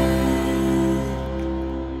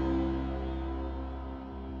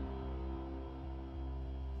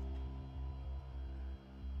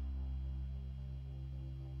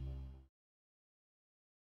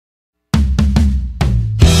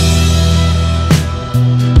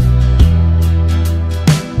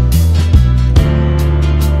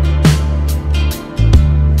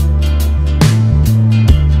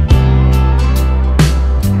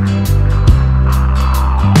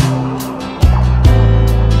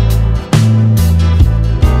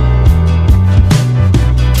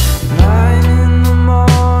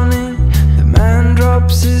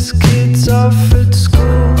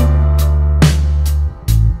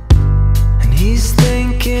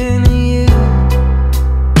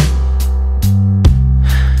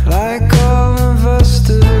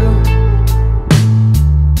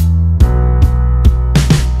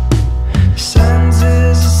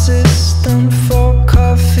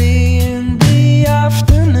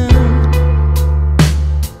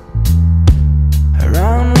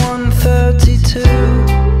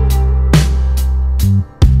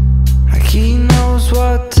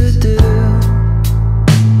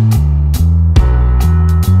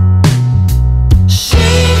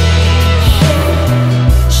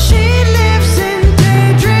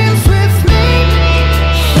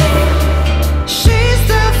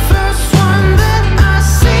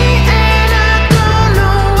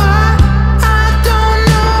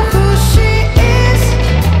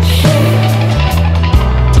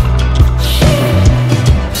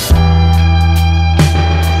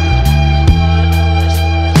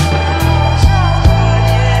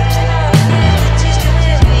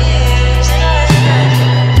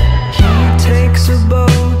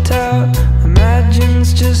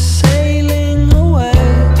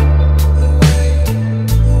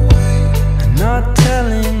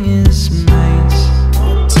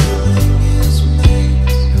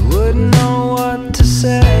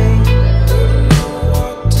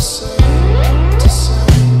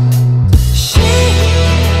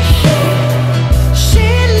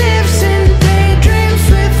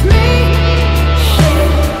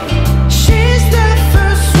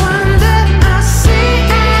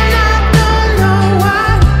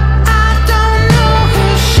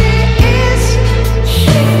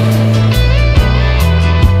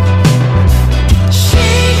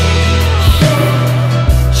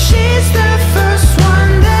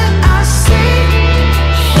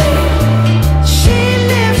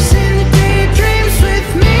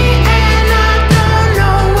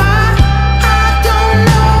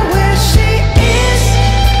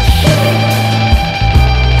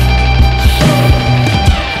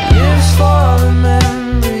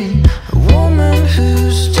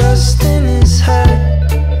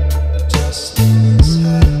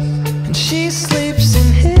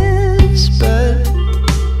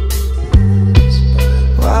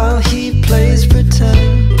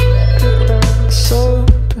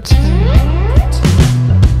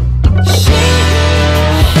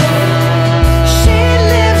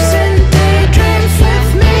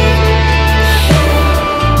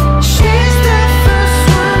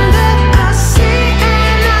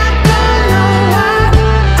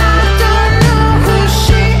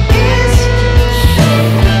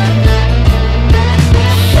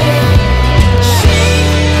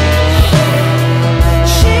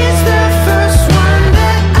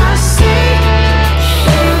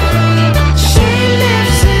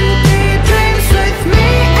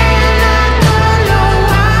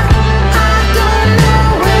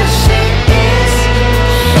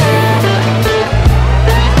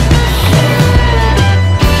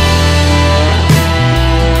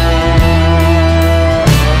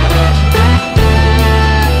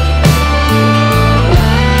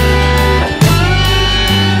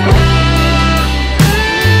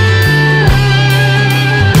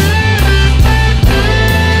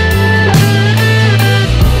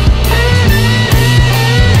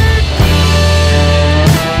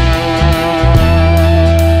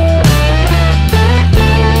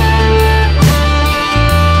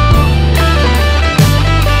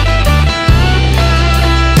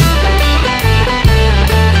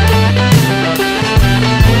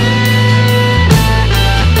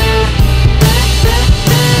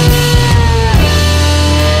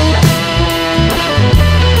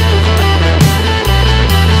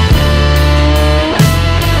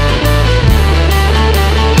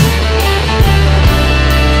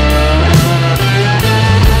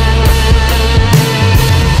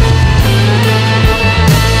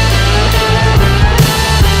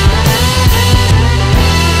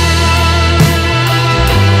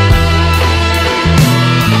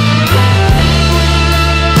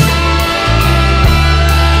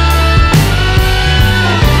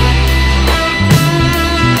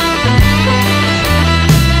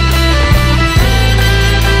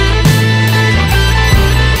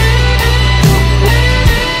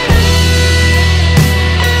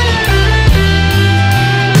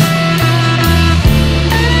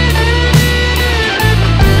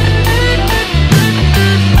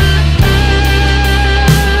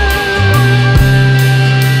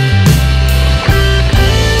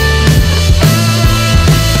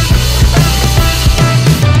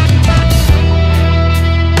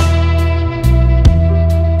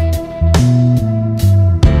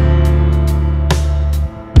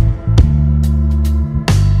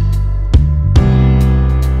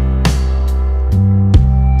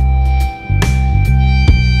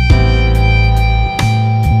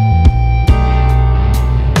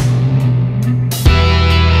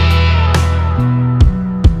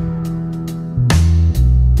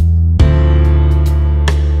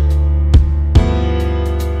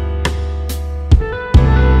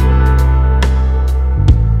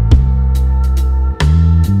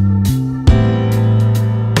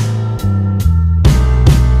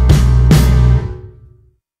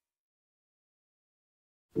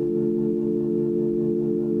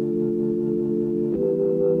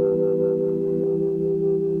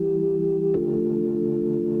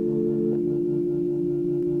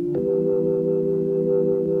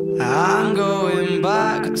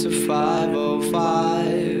 back to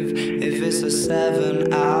 5:05. If it's a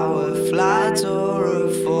 7-hour flight or a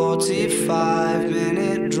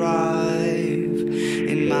 45-minute drive,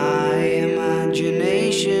 in my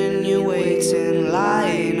imagination you're waiting,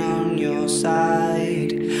 lying on your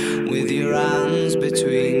side, with your hands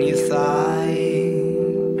between your thighs.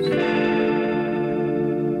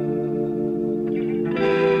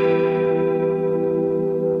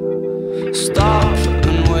 Stop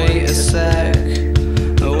and wait a sec.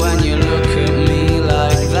 When you look at me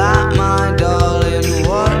like that, my darling,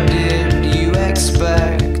 what did you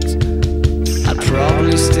expect? I'd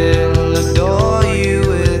probably still adore you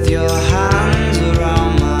with your hands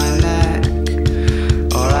around my neck,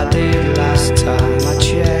 or I did last time I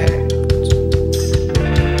checked.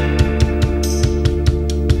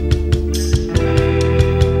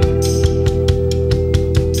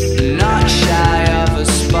 Not shy of a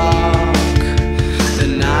spark, the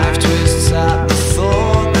knife twists at the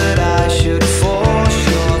thought that I should fall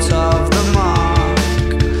short of the mark.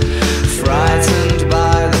 Frightened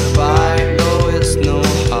by the bite, though it's no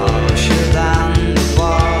harsher than the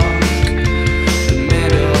bark. The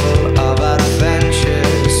middle of adventure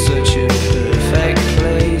is such a perfect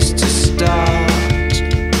place to start.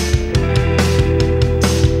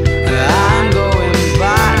 I'm going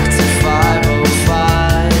back to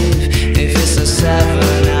 5:05. If it's a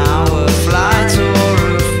 7-hour flight or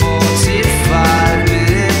a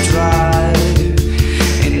 45-minute drive,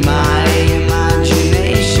 in my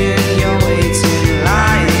imagination you're waiting,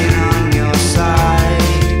 lying on your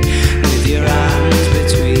side, with your hands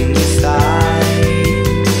between your thighs.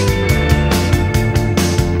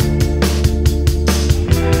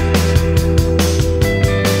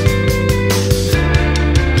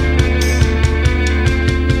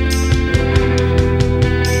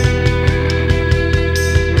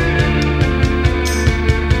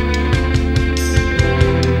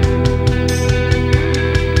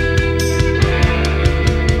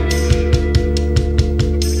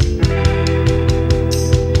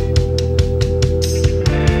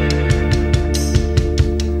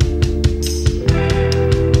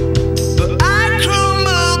 But I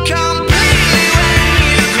crumble completely when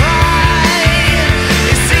you cry.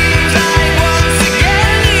 It seems like once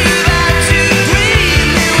again you've had to greet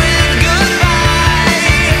me with goodbye.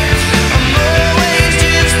 I'm always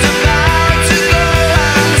just about to go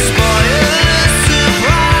and spoil the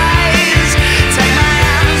surprise. Take my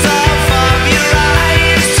hands off of your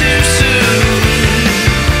eyes too soon.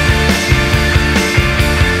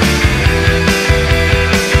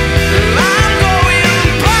 I'm going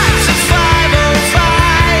back to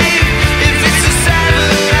 5:05. If it's a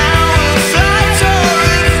 7-hour flight or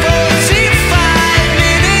a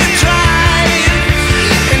 45-minute drive,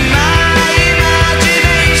 in my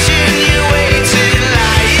imagination you're waiting,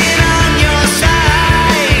 lying on your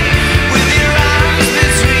side, with your arms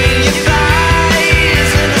between your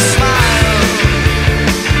thighs and a smile.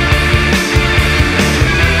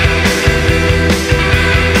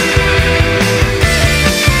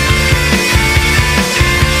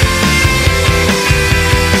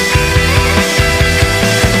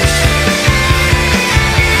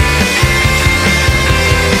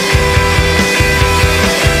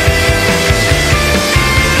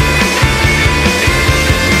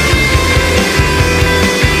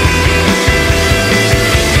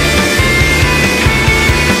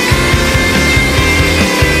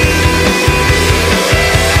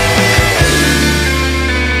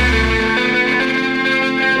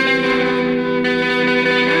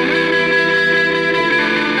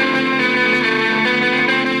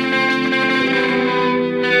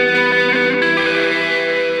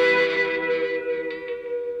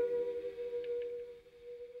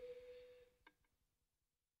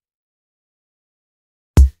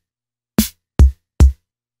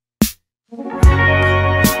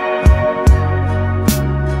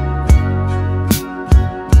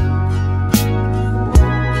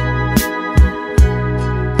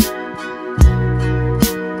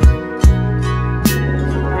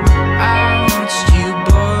 I watched you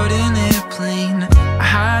board an airplane. I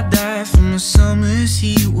had that from a summer's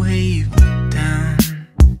heat wave down.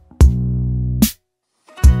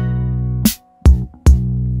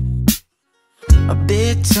 A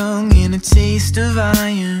bit tongue and a taste of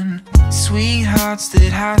iron, sweethearts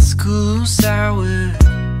that high school sour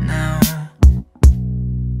now.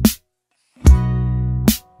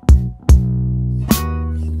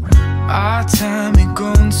 Our time had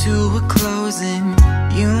grown to a closing.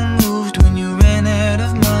 You moved when you ran out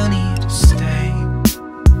of money to stay.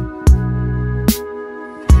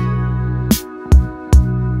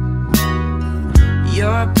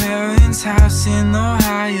 Your parents' house in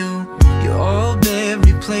Ohio, your old bed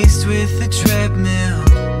replaced replaced with a treadmill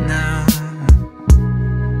now.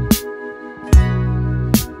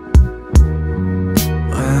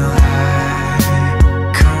 Well, I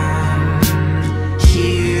come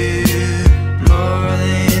here more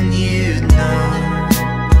than you know,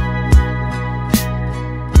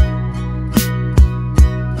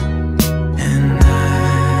 and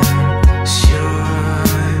I'm sure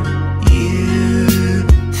you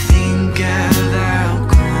think I've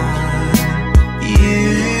outgrown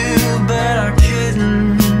you, but I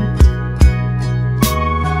couldn't.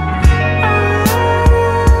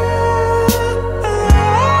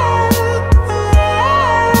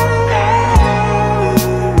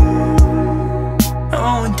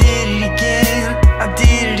 Oh, I did it again, I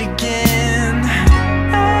did it again.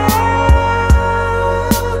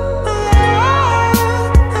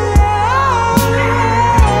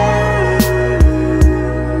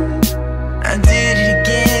 I did it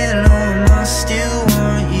again, oh, I still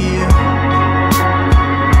want you.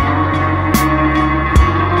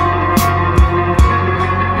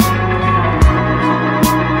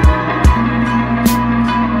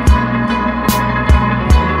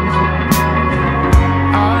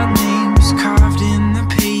 Our names carved in the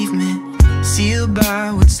pavement, sealed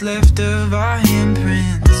by what's left of our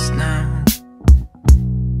handprints now.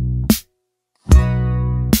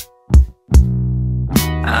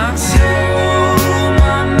 I told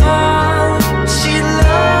my mom she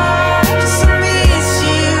loves to meet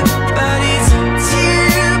you, but it's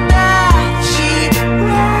too bad she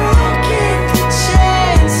won't get the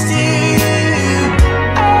chance to.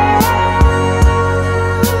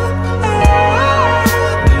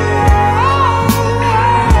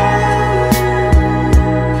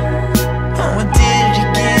 Oh, I did it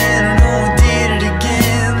again, oh, I did it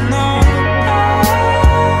again, no.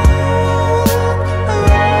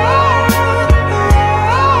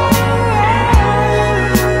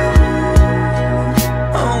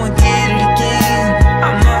 Oh, I did it again, I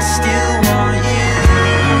must still want you.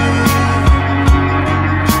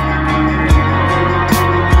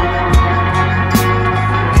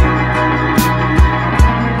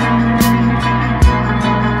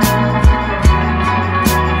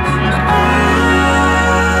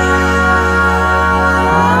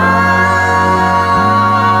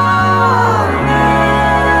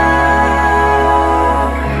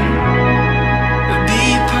 Be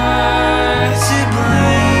part to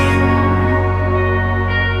blame.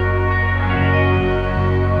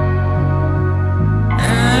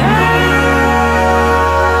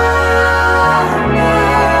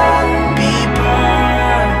 Be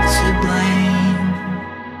part to blame.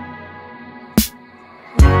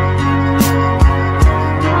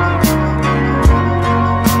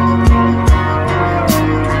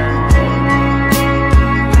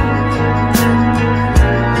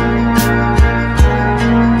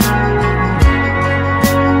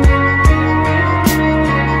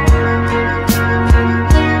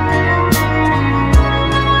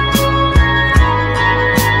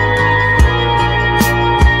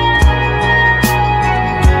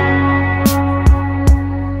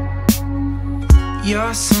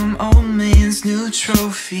 You're some old man's new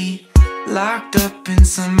trophy, locked up in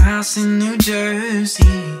some house in New Jersey.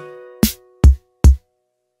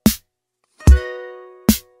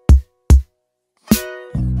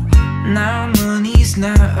 Now money's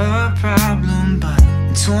not a problem, but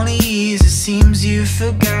in 20 years it seems you've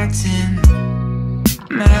forgotten.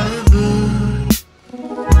 Malibu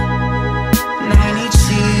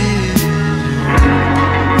 92.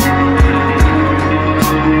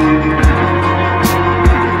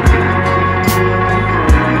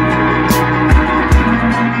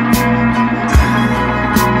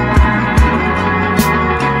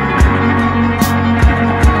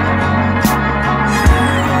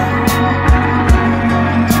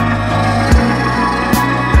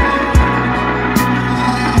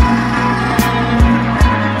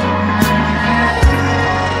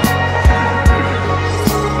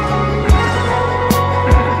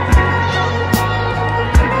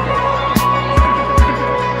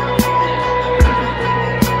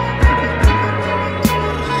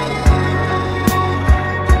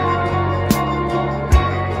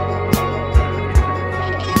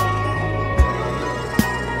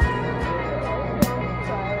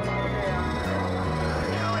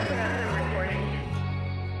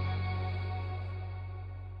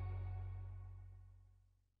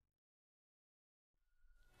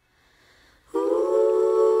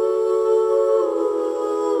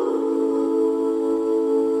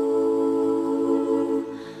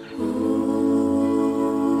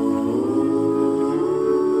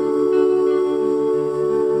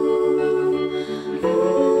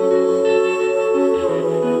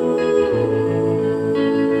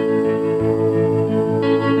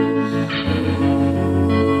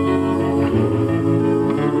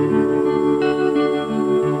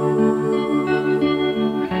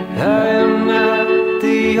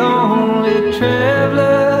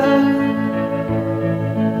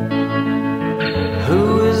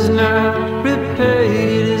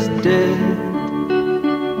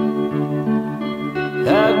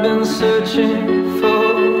 been searching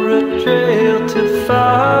for a trail to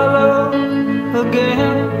follow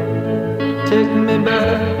again. Take me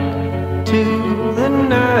back to the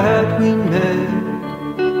night we met,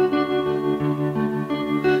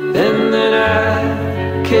 and then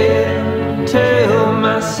I can't tell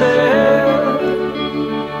myself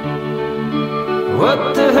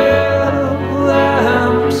what the hell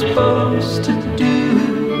I'm supposed to do.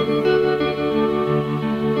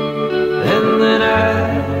 And then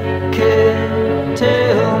I can't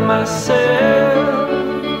tell myself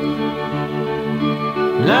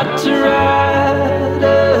not to ride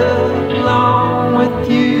along with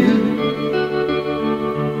you.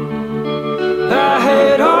 I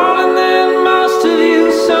had all and then most of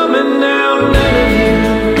you, some and now none of you.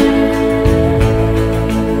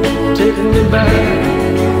 Take me back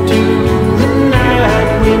to the night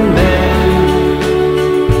we met.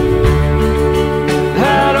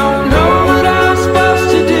 I don't know what I'm supposed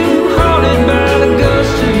to do, haunted by the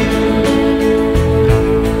ghost of you.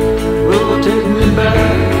 Oh, take me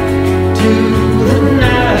back to the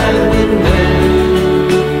night we met,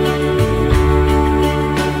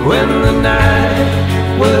 when the night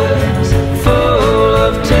was full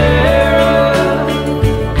of terror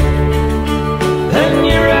and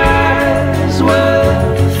your eyes were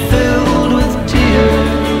filled with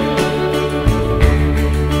tears,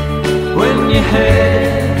 when you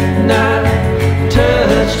had not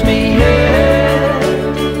touched me yet.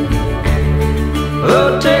 Oh,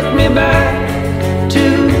 take me back to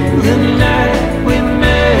the night we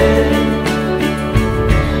met.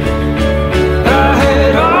 I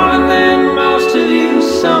had all and then most of you,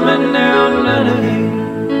 some and now none of you.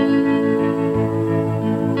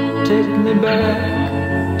 Take me back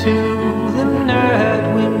to the night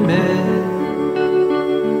we met.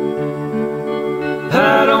 I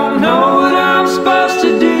don't know what I'm supposed to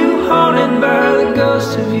do, haunted by the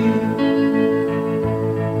ghost of you.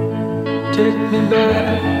 Take me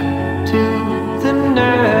back to the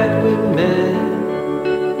night we met.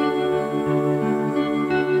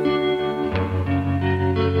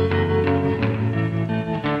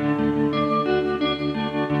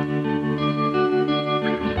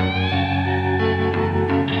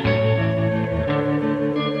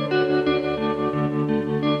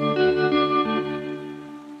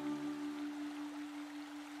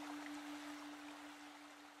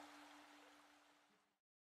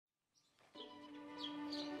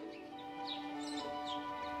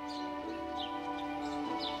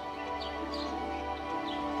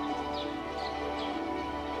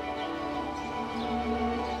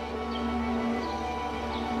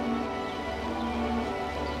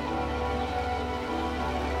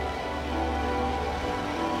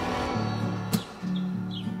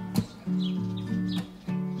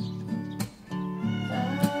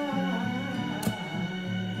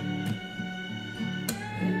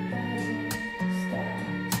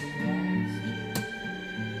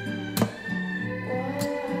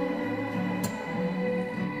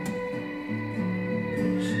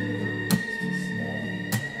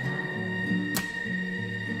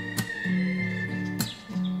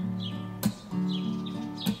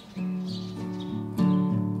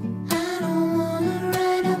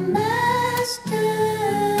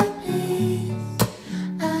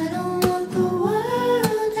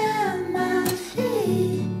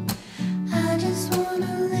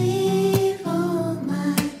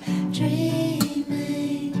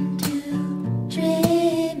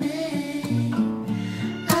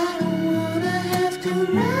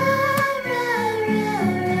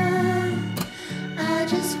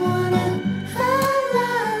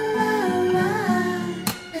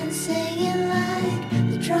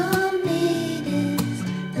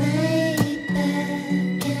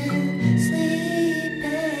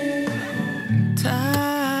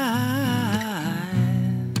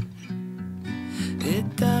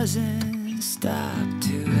 Doesn't stop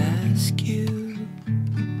to ask you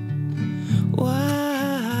why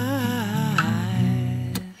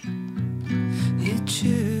you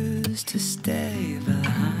choose to stay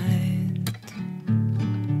behind.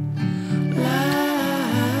 Life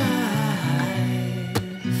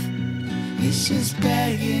is just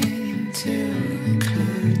begging to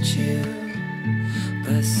include you,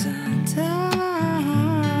 but sometimes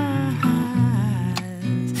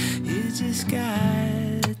you just got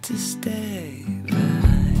to stay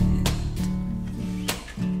behind.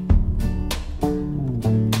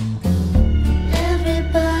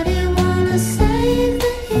 Everybody wanna save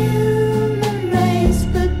the human race,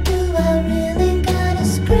 but do I really gotta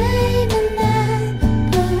scream in that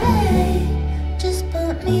parade? Just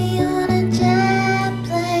put me on a jet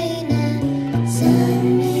plane and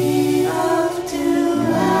send me off to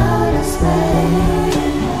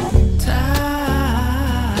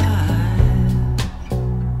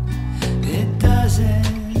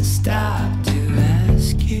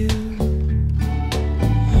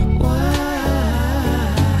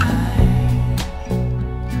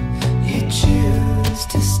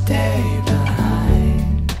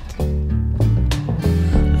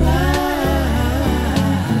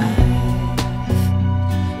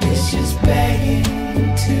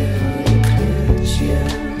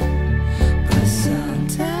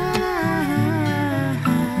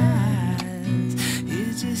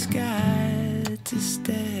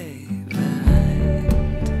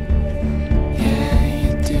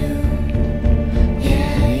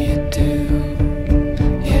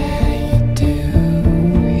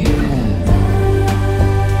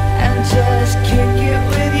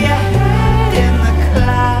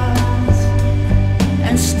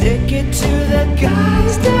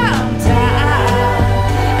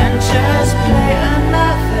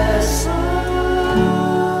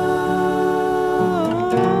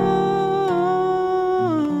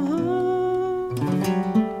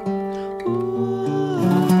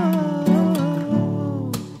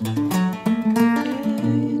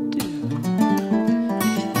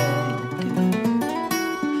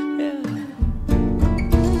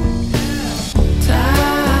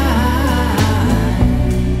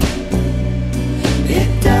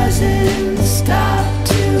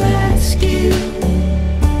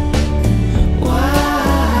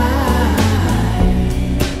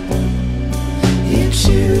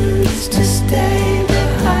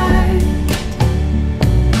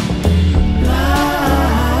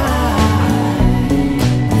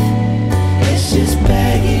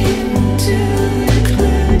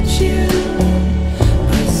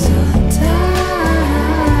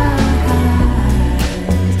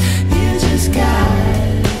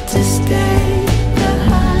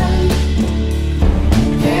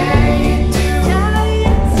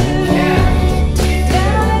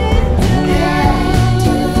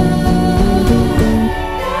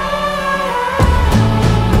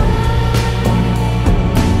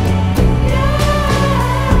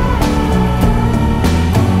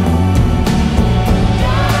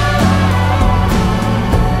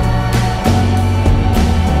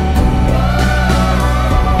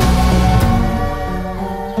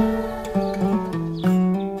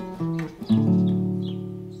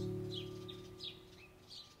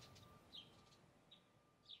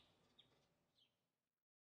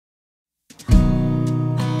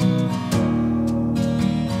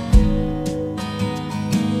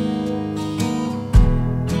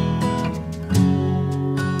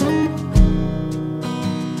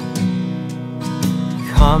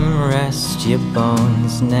washed your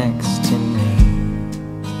bones next to me,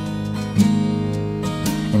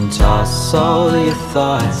 and toss all your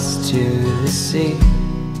thoughts to the sea.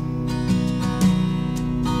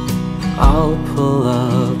 I'll pull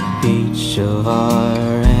up each of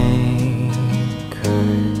our anchors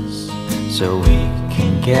so we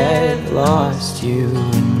can get lost, you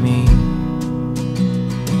and me.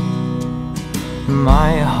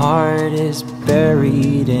 My heart is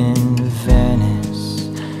buried in Venice,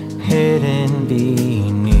 hidden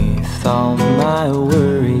beneath all my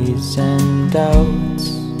worries and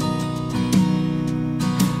doubts.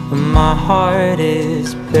 My heart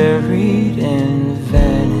is buried in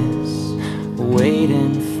Venice,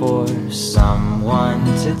 waiting for someone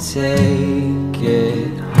to take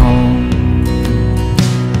it home.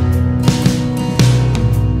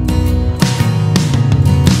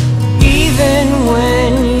 Even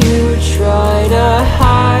when you try to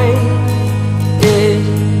hide it,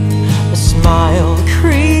 a smile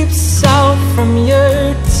creeps out from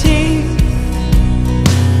your teeth.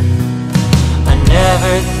 I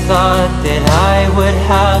never thought that I would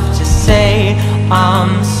have to say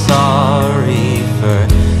I'm sorry for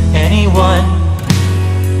anyone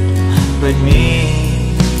but me.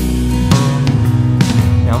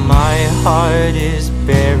 Now my heart is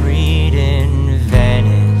buried in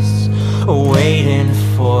Venice, waiting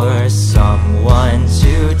for someone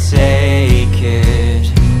to take it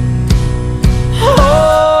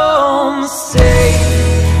home.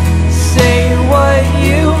 Say what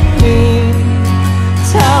you mean.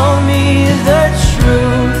 Tell me the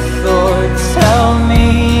truth, or tell me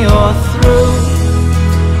you're through.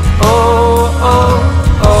 Oh, oh,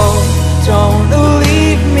 oh, don't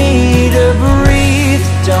leave me to breathe.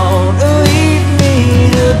 Don't leave me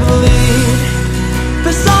to bleed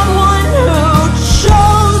for someone who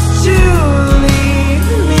chose to leave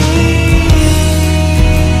me.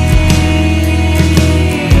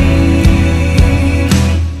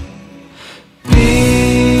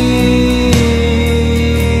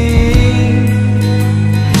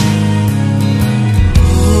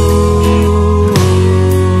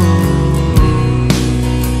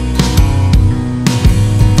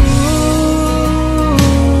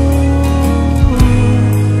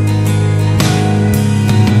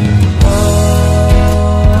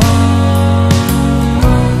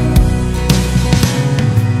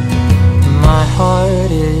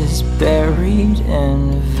 Buried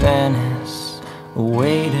in Venice,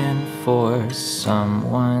 waiting for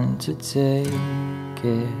someone to take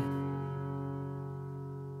it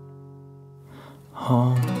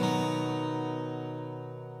home.